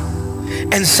Sarah,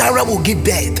 and Sarah will give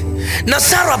birth. Now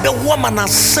Sarah be woman and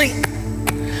sing.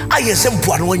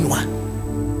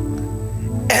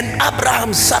 And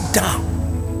Abraham sat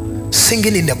down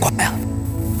singing in the choir.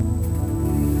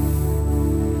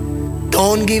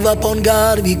 Don't give up on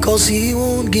God, because he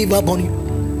won't give up on you.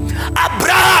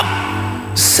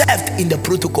 Abraham served in the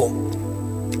protocol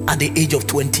at the age of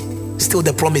 20. Still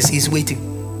the promise, he's waiting.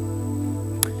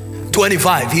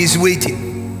 25, he's waiting.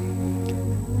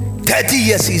 30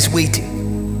 years, he's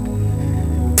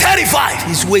waiting. 35,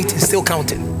 he's waiting, still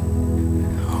counting.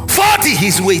 40,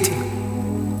 he's waiting.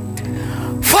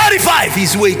 45,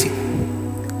 he's waiting.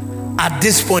 At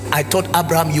this point, I thought,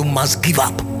 Abraham, you must give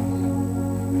up.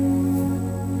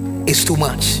 It's too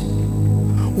much.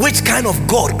 Which kind of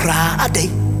God cry are they?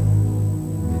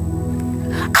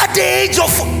 At the age of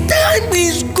time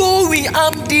is going,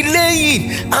 I'm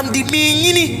delaying, I'm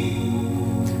delaying.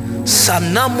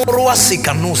 Sanamoroa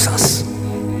sikanosas.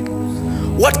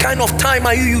 What kind of time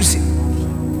are you using?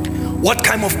 What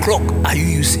kind of clock are you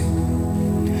using?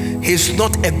 He's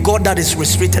not a God that is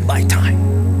restricted by time.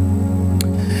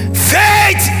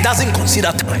 Faith doesn't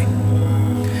consider time.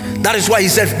 That is why he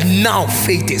said, now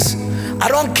faith is. I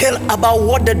don't care about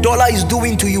what the dollar is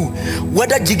doing to you,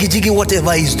 whether jiggy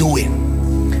whatever is doing.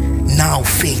 Now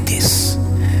faith is.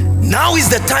 Now is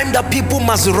the time that people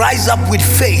must rise up with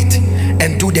faith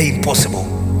and do the impossible.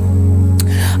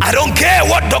 I don't care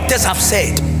what doctors have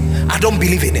said. I don't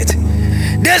believe in it.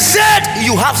 They said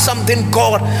you have something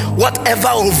called whatever,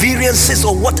 ovarian cyst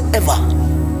or whatever.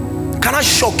 Can I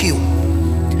shock you?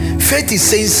 Faith is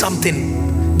saying something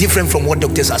different from what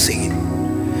doctors are saying.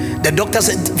 The doctor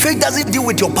said faith doesn't deal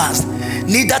with your past,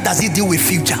 neither does it deal with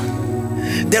future.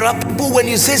 There are people, when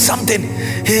you say something,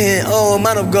 hey, oh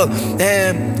man of God,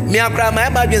 me cry my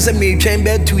imagine say me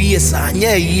chamber 2 years, then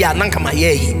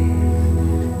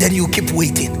you keep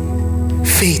waiting.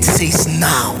 Faith says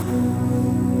now,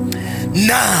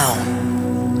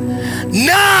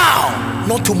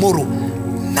 not tomorrow,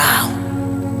 now,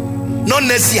 not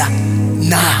next year,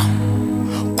 now.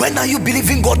 When are you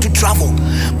believing God to travel?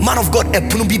 Man of God, the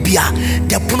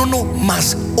puno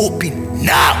must open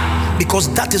now, because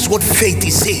that is what faith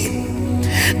is saying.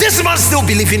 This man still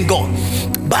believes in God.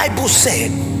 Bible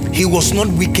said he was not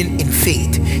weakened in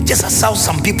faith, just as how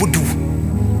some people do.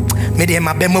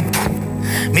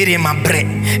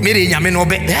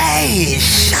 Hey,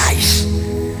 shush.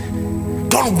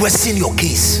 Don't question your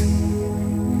case.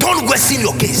 Don't question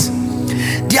your case.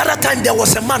 The other time there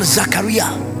was a man,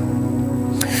 Zachariah,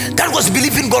 that was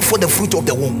believing God for the fruit of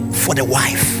the womb, for the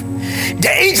wife. The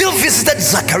angel visited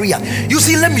Zachariah. You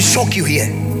see, let me shock you here.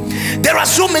 There are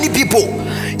so many people.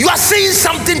 You are saying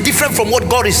something different from what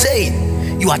God is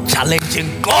saying. You are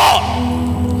challenging God.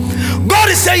 God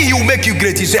is saying he will make you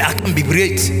great. He said, I can be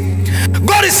great.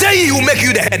 God is saying he will make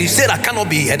you the head. He said, I cannot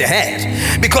be the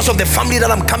head because of the family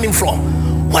that I'm coming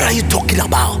from. What are you talking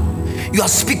about? You are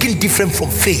speaking different from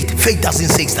faith. Faith doesn't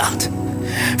say that.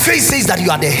 Faith says that you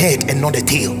are the head and not the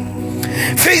tail.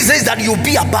 Faith says that you'll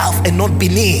be above and not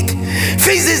beneath.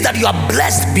 Faith says that you are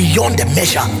blessed beyond the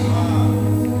measure.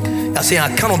 You're saying,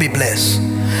 I cannot be blessed.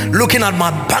 Looking at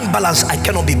my bank balance, I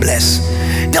cannot be blessed.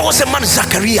 There was a man,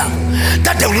 Zachariah,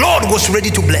 that the Lord was ready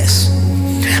to bless.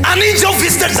 An angel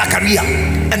visited Zachariah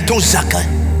and told Zachariah,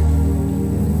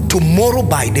 tomorrow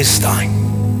by this time,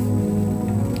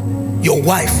 your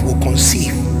wife will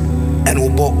conceive and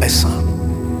will bear a son.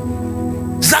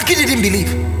 Zachariah didn't believe.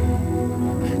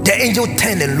 The angel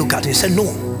turned and looked at him and said,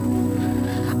 no,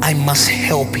 I must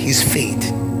help his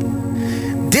faith.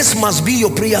 This must be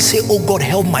your prayer. Say, oh God,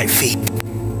 help my faith.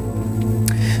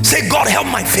 Say, God, help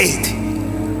my faith.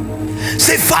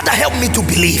 Say, Father, help me to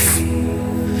believe.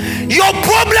 Your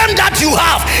problem that you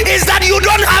have is that you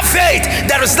don't have faith.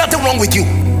 There is nothing wrong with you.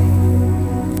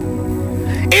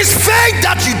 It's faith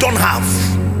that you don't have.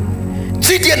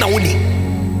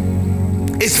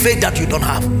 It's faith that you don't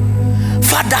have.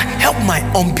 Father, help my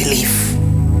unbelief.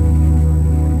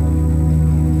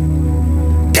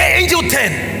 The angel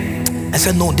turned and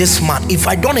said, no, this man, if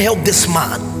I don't help this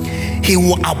man, he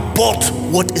will abort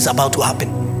what is about to happen.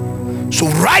 So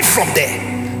right from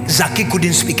there, Zaki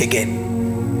couldn't speak again.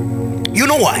 You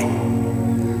know why?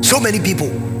 So many people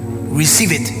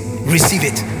receive it, receive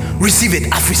it, receive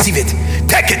it, I've received it.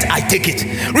 Take it, I take it.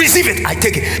 Receive it, I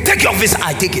take it. Take your visa,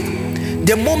 I take it.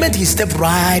 The moment he stepped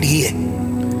right here,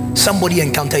 somebody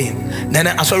encountered him. Then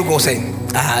I saw God saying,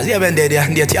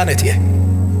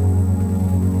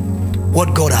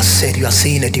 what God has said, you are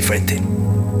saying a different thing.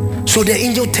 So the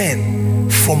angel turned.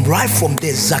 From right from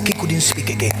there, Zaki couldn't speak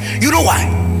again. You know why?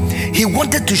 He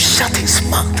wanted to shut his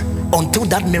mouth until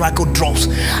that miracle drops.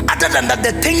 Other than that,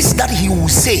 the things that he will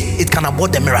say, it can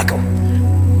abort the miracle.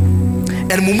 And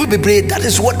that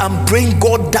is what I'm praying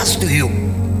God does to you.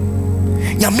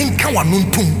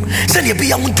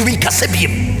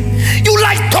 You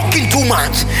like talking too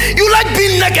much. You like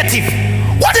being negative.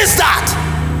 What is that?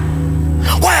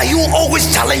 Why are you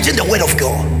always challenging the word of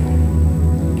God?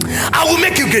 I will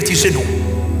make you great, you say no.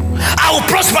 I will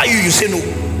prosper you, you say no.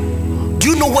 Do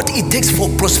you know what it takes for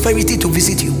prosperity to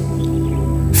visit you?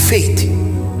 Faith.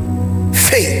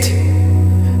 Faith.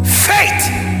 Faith.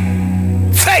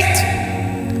 Faith.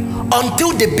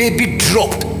 Until the baby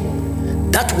dropped,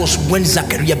 that was when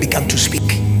Zachariah began to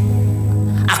speak.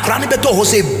 Other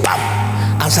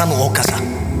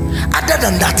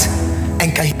than that,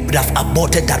 he would have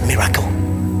aborted that miracle.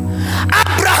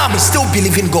 Abraham still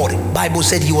believed in God. Bible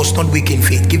said he was not weak in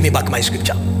faith. Give me back my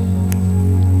scripture.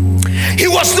 He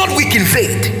was not weak in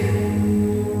faith.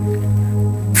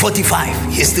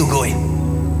 45, he's still going.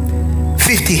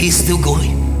 50, he's still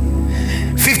going.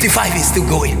 55, he's still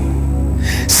going.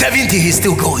 70, he's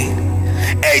still going.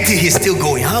 80, he's still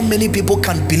going. How many people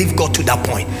can believe God to that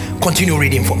point? Continue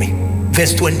reading for me.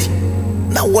 Verse 20.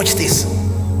 Now watch this.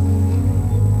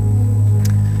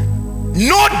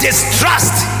 No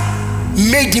distrust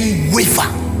made him waver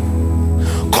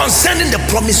concerning the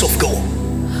promise of God,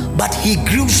 but he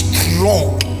grew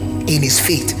strong in his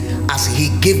faith as he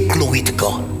gave glory to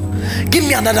God. Give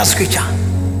me another scripture.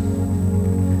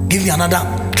 Give me another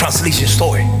translation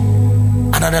story.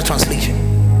 Another translation.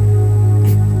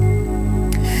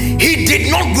 He did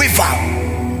not waver,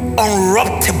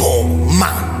 unruptible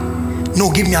man. No,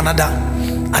 give me another.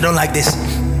 I don't like this.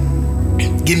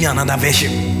 Give me another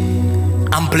version.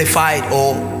 Amplified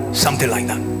or something like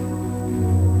that.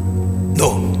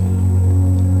 No.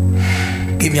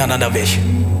 Give me another version.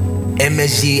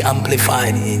 MSG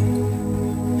amplified.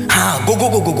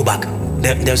 Go back.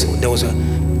 There was a.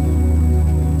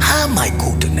 My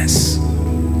goodness.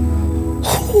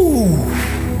 Ooh.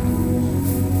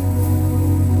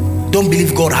 Don't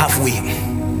believe God halfway.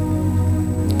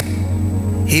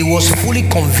 He was fully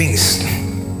convinced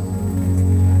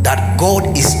that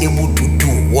God is able to do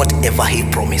whatever he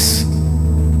promised.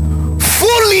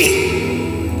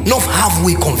 Fully, not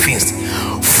halfway convinced.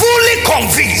 Fully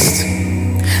convinced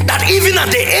that even at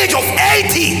the age of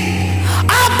 80,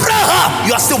 Abraham,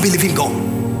 you are still believing God.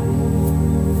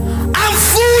 I'm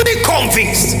fully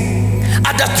convinced.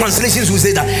 Other translations will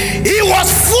say that he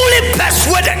was fully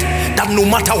persuaded that no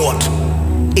matter what,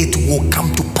 it will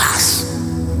come to pass.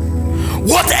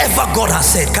 Whatever God has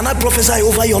said, can I prophesy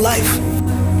over your life?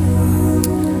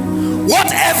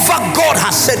 Whatever God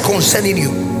has said concerning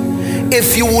you,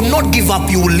 if you will not give up,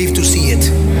 you will live to see it.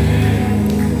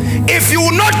 If you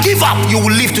will not give up, you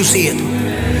will live to see it.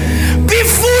 Be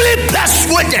fully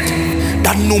persuaded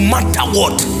that no matter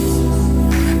what,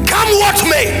 come what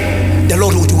may, the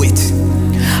Lord will do it.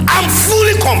 I'm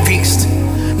fully convinced.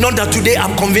 Not that today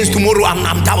I'm convinced, tomorrow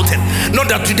I'm doubting. Not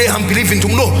that today I'm believing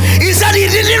tomorrow. No. He said he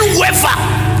didn't waver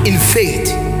in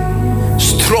faith.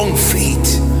 Strong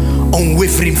faith,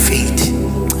 unwavering faith.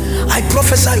 I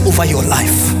prophesy over your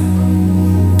life.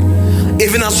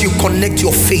 Even as you connect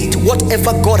your faith,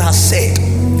 whatever God has said,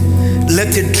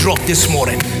 let it drop this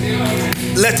morning.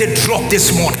 Let it drop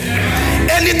this morning.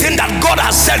 Anything that God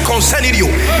has said concerning you,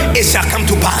 it shall come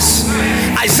to pass.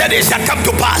 I said it shall come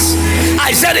to pass.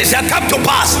 I said it shall come to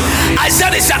pass. I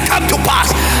said it shall come to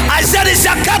pass. I said it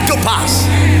shall come to pass.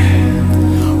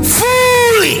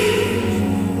 Fully,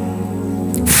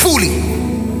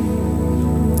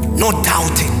 no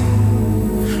doubting,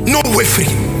 no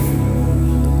wavering.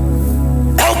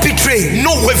 LP train,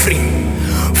 no wavering.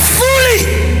 Fully,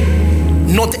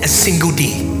 not a single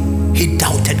day he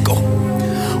doubted God.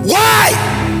 Why?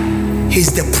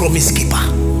 He's the promise keeper.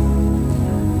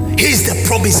 He's the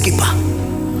promise keeper.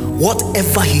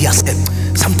 Whatever he has said,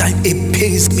 sometimes it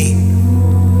pains me.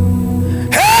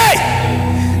 Hey,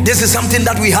 this is something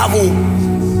that we have.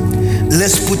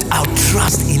 Let's put our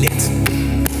trust in it.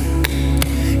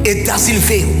 It doesn't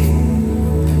fail.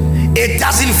 It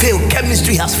doesn't fail.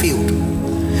 Chemistry has failed.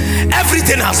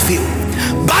 Everything has failed.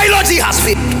 Biology has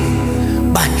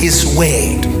failed. But his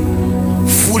word,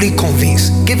 fully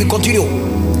convinced. Give it, continue.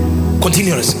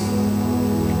 Continuous.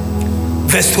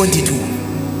 Verse 22.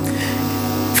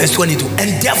 Verse 22.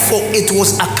 And therefore it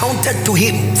was accounted to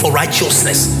him for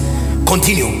righteousness.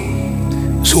 Continue.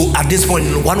 So at this point,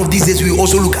 one of these days we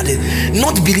also look at it.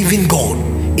 Not believing God,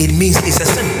 it means it's a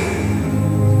sin.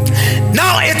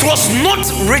 Now it was not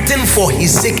written for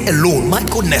his sake alone. My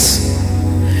goodness.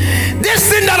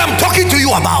 This thing that I'm talking to you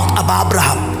about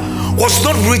Abraham, was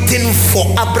not written for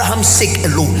Abraham's sake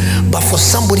alone, but for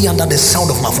somebody under the sound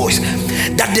of my voice.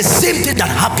 That the same thing that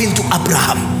happened to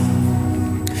Abraham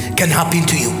can happen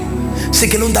to you.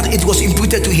 Sake alone that it was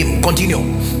imputed to him. Continue.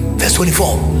 Verse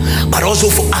 24. But also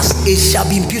for us, it shall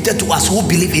be imputed to us who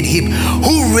believe in him,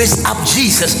 who raised up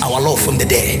Jesus our Lord from the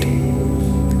dead.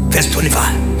 Verse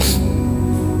 25.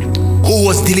 Who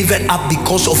was delivered up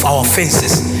because of our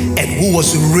offenses, and who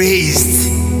was raised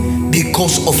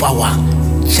because of our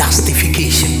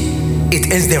justification.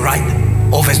 It ends there, right?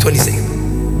 Or verse 26.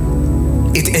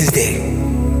 It ends there.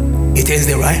 It ends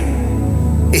there, right?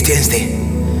 It ends there.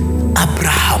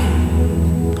 Abraham,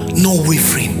 no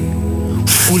wavering,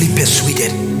 fully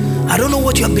persuaded. I don't know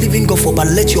what you are believing God for, but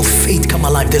let your faith come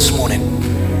alive this morning.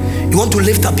 You want to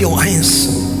lift up your hands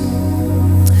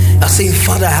and saying,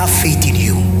 Father, I have faith in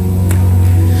you.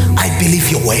 I believe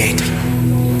your word.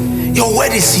 Your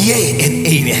word is yea and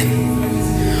amen.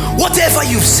 Whatever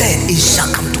you've said, it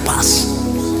shall come to pass.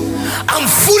 I'm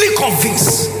fully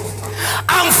convinced.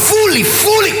 I'm fully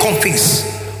convinced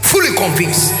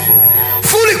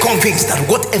that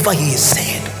whatever he has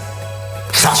said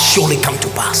shall surely come to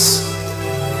pass.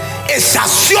 It shall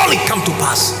surely come to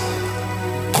pass.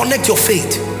 Connect your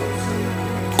faith.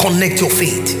 Connect your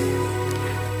faith.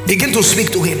 Begin to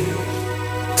speak to him.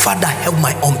 Father, help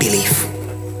my unbelief.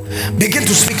 Begin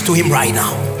to speak to him right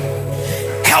now.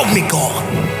 Help me, God.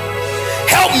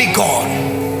 Help me, God.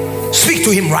 Speak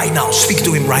to him right now. Speak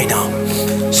to him right now.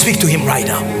 Speak to him right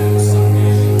now.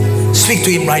 Speak to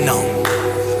him right now.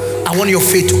 I want your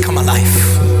faith to come alive.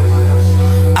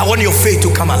 I want your faith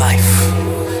to come alive.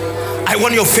 I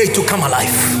want your faith to come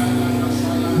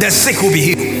alive. The sick will be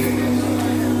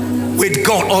healed. With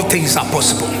God, all things are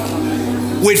possible.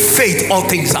 With faith, all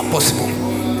things are possible.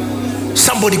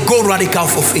 Somebody go radical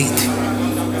for faith.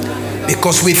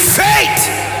 Because with faith,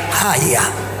 higher,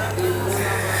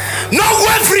 not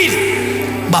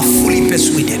wavering, but fully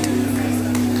persuaded.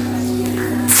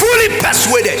 Fully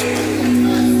persuaded.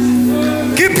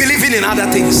 Keep believing in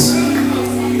other things.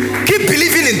 Keep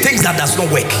believing in things that does not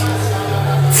work.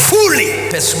 Fully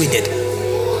persuaded.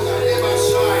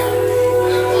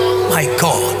 My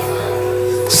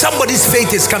God, somebody's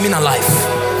faith is coming alive.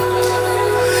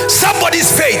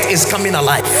 Somebody's faith is coming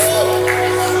alive.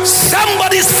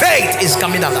 Somebody's faith is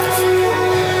coming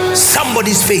alive.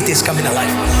 Somebody's faith is coming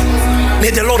alive. May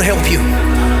the Lord help you.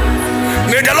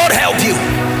 May the Lord help you.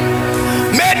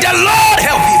 May the Lord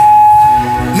help you.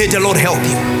 May the Lord help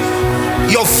you.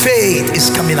 Your faith is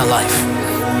coming alive.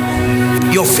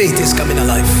 Your faith is coming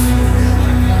alive.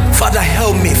 Father,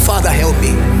 help me. Father, help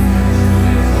me.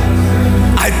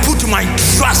 I put my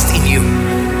trust in you.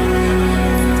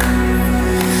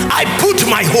 I put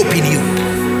my hope in you.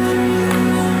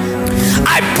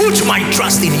 I put my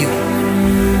trust in you.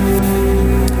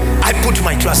 I put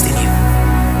my trust in you.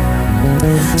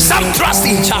 Some trust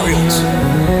in chariots,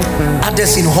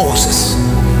 others in horses,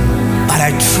 but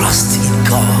I trust in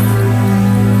God.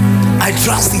 I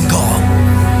trust in God.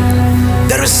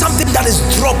 There is something that is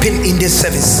dropping in this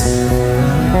service.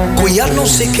 Koyano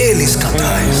sekelis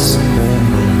katais.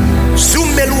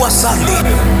 Sumelua Sunday.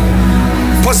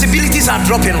 Possibilities are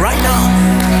dropping right now.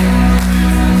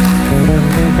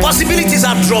 Possibilities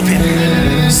are dropping.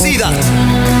 See that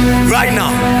right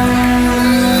now.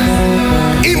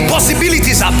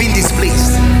 Impossibilities are being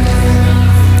displaced.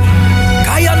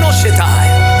 Kaya no shetai.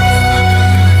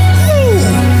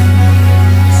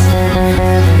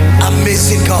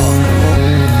 Amazing God.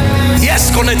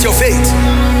 Yes, connect your faith.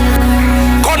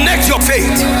 Connect your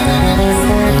faith.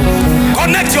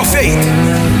 Connect your faith.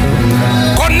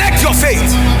 Connect your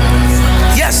faith.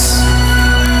 Yes.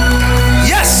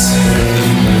 Yes.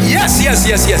 Yes, yes,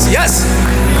 yes, yes, yes.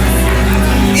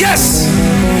 Yes.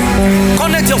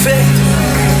 Connect your faith.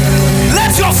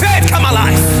 Let your faith come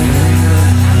alive.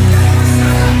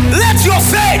 Let your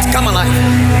faith come alive.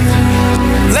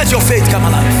 Let your faith come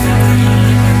alive.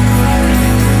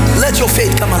 Let your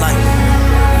faith come alive.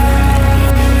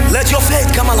 Let your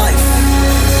faith come alive.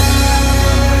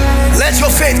 Let your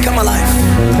faith come alive.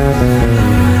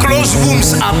 Closed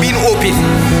wombs are being opened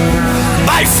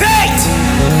by faith.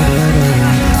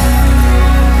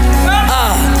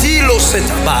 Tilo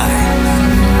setabai.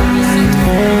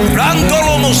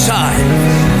 Randolo mosai.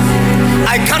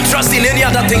 I can't trust in any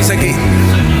other things again.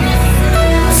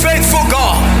 Faithful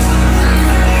God.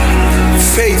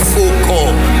 Faithful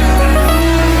God.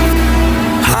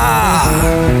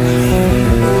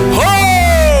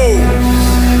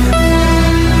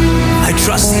 I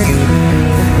trust in you.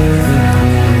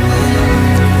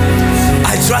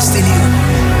 I trust in you.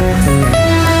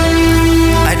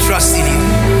 I trust in you.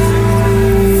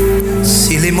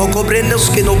 Silimoko brendos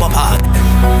ke no baba.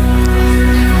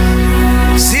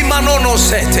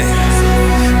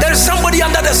 There is somebody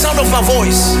under the sound of my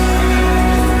voice.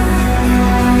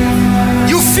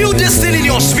 You feel this thing in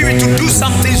your spirit to do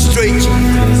something strange.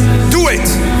 Do it.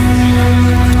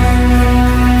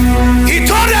 He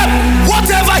told them,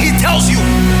 whatever he tells you,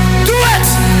 do it.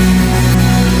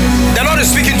 The Lord is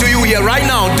speaking to you here right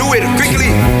now. Do it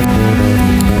quickly.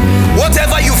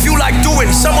 Whatever you feel like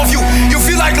doing. Some of you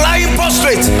feel like lying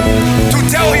prostrate to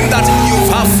tell him that you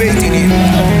have faith in him.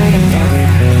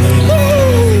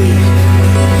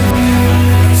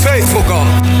 Faithful God.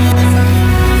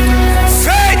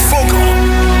 Faithful God.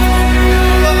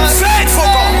 Faithful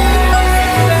God.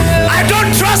 I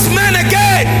don't trust men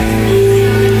again.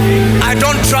 I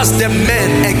don't trust the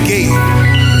men again.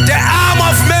 The arm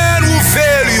of man will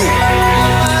fail you.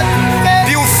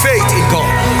 Build faith in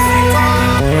God.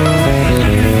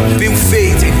 Build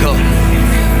faith in God.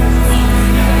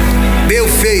 Build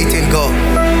faith in God.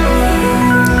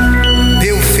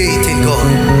 Build faith in God.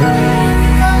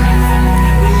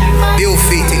 Build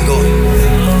faith in God.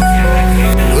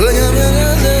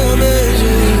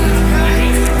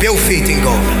 Build faith in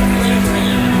God.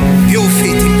 Build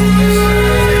faith in God.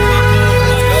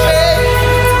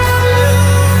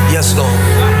 Yes, Lord.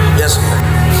 Yes, Lord.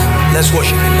 Let's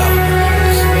worship him now.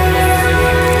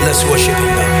 Let's worship him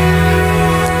now.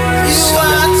 You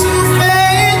are too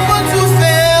faithful to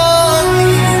fail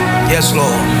me. Yes,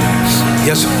 Lord.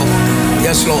 Yes, Lord.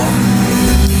 Yes, Lord.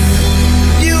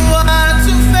 You are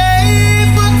too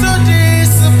faithful to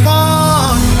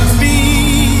disappoint me.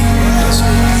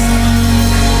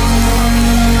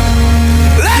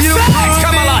 Let faith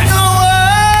come alive.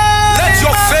 Let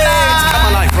your faith come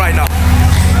alive right now.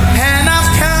 And I've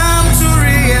come to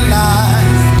realize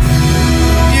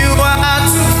you are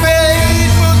too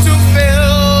faithful to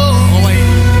fail me.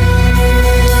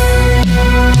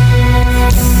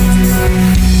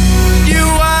 You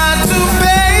are too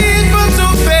faithful to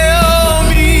fail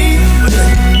me.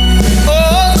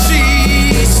 Oh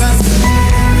Jesus,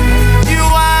 you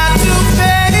are too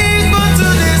faithful to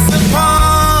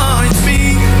disappoint me.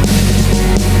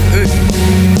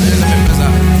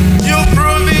 You've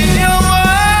proven your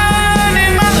word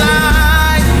in my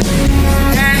life,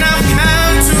 and I've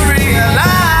come to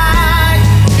realize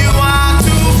you are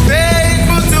too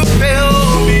faithful to fail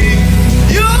me.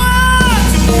 You are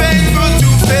too faithful to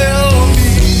fail me.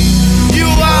 You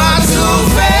are too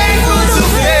faithful to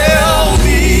fail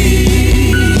me.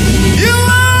 You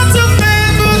are too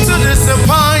faithful to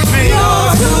disappoint me.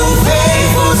 You're too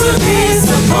faithful to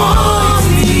disappoint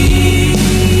me.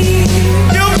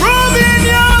 You've proven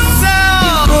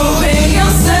yourself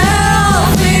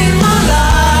in my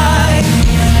life,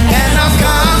 and I've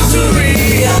come to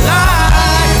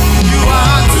realize you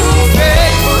are too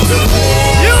faithful to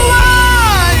fail. You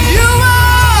are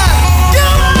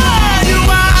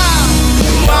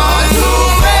too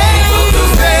faithful to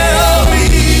fail me.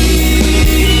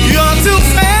 You're too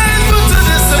faithful to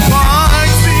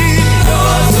disappoint me.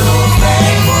 You're too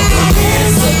faithful to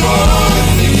disappoint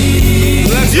me.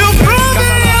 You've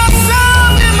proven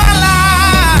yourself in my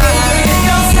life,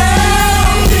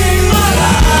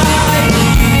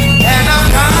 and I've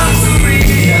come to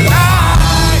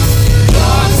realize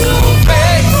you're too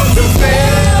faithful to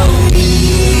fail me.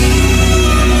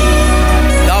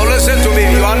 Now listen to me.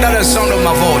 You're under the sound of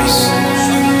my voice.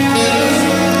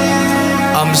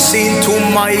 I'm seeing two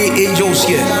mighty angels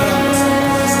here.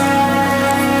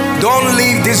 Don't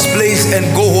leave this place and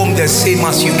go home the same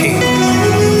as you came.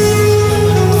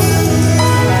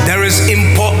 There is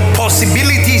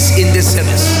possibilities in this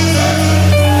service.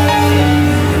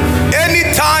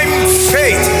 Anytime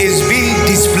faith is being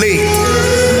displayed,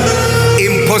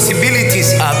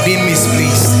 impossibilities are being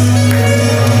misplaced.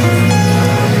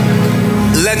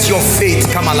 Let your faith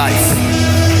come alive.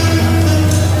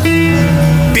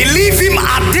 Believe him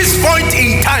at this point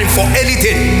in time for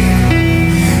anything.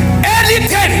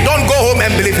 Anything, don't go home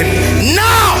and believe him.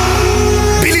 Now,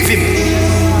 believe him.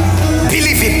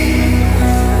 Believe him.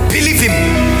 Believe him.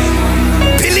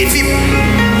 Believe him.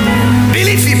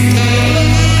 Believe him.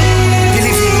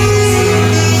 Believe him.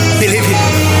 Believe him.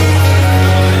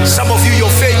 Some of you, your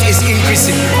faith is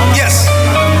increasing. Yes.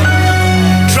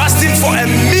 Trust him for $1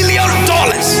 million.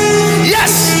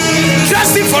 Yes.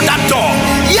 Trust him for that door.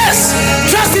 Yes.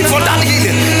 Trust him for that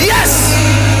healing. Yes.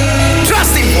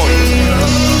 Trust him for it.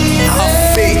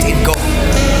 Have faith in God.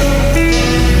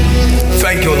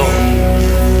 Thank you, Lord.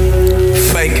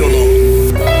 Thank you, Lord.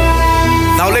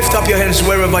 Now lift up your hands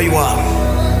wherever you are.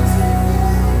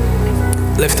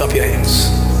 Lift up your hands.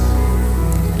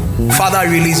 Father, I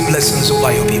release blessings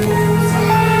over your people.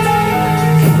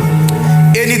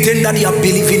 Anything that they are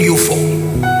believing you for,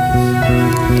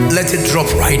 let it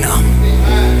drop right now.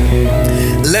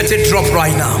 Let it drop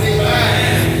right now.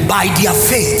 By their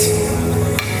faith,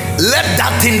 let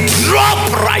that thing drop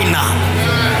right now.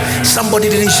 Somebody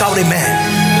didn't shout amen.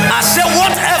 I said,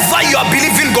 whatever you are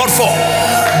believing God for,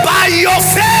 by your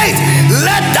faith,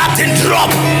 let that thing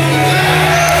drop.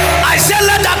 I said,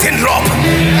 let that thing drop.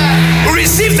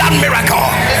 Receive that miracle.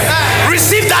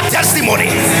 Receive that testimony.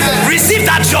 Receive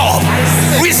that job.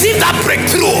 Receive that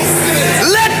breakthrough.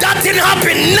 Let that thing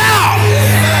happen now.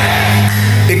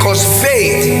 Because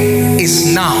faith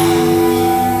is now.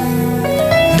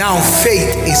 Now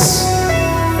faith is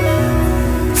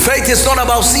not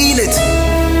about seeing it.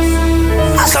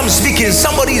 As I'm speaking,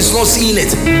 somebody is not seeing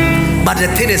it, but the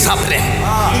thing is happening.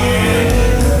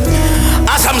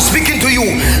 As I'm speaking to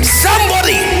you,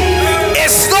 somebody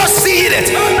is not seeing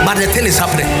it, but the thing is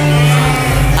happening.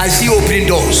 I see opening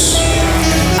doors.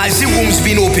 I see wombs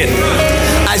being opened.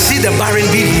 I see the barren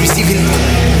being receiving.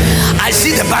 I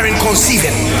see the barren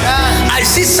conceiving. I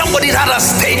see somebody that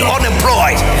has stayed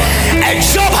unemployed. A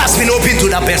job has been opened to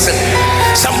that person.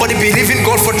 Somebody believing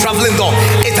God for traveling door,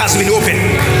 it has been opened.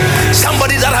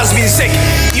 Somebody that has been sick,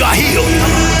 you are healed.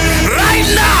 Right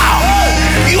now,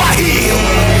 you are healed.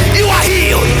 You are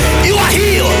healed. You are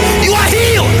healed. You are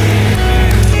healed.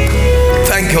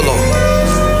 Thank you, Lord.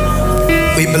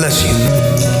 We bless you.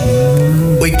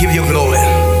 We give you glory.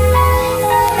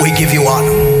 We give you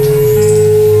honor.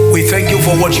 We thank you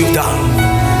for what you've done.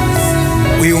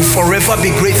 We will forever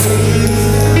be grateful.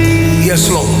 Yes,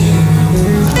 Lord.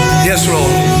 Yes,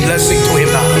 Lord. Let's sing to him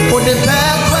now.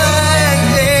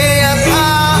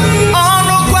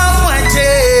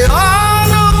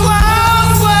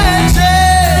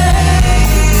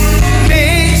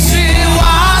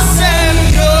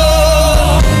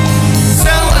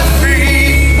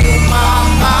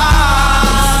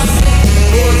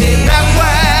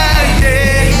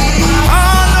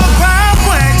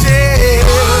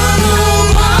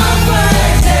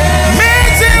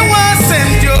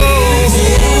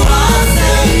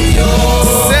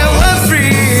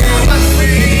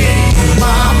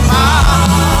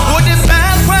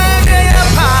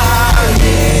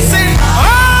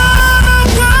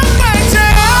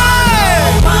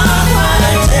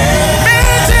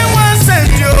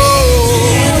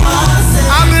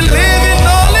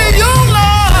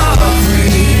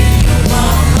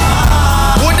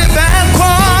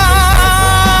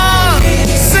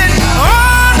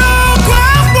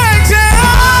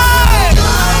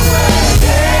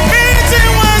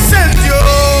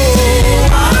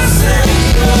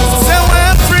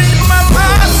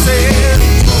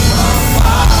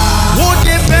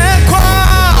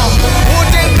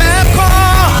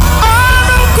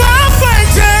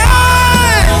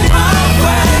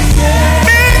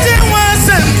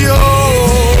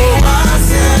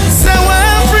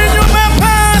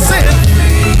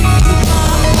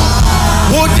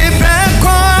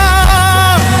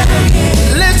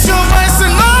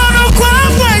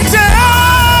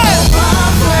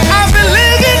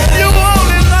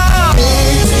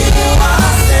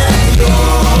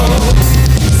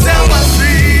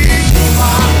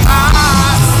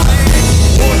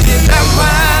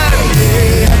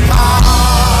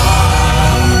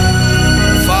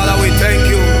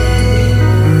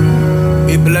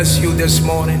 Bless you this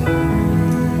morning.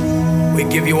 We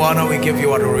give you honor, we give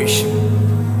you adoration.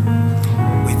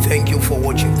 We thank you for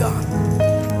what you've done.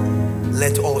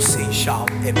 Let all say, shout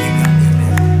a big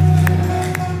amen.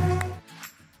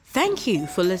 Thank you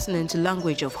for listening to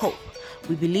Language of Hope.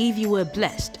 We believe you were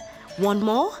blessed. Want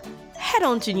more? Head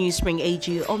on to New Spring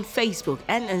AG on Facebook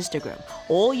and Instagram,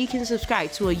 or you can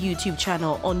subscribe to our YouTube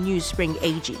channel on New Spring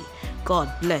AG.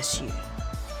 God bless you.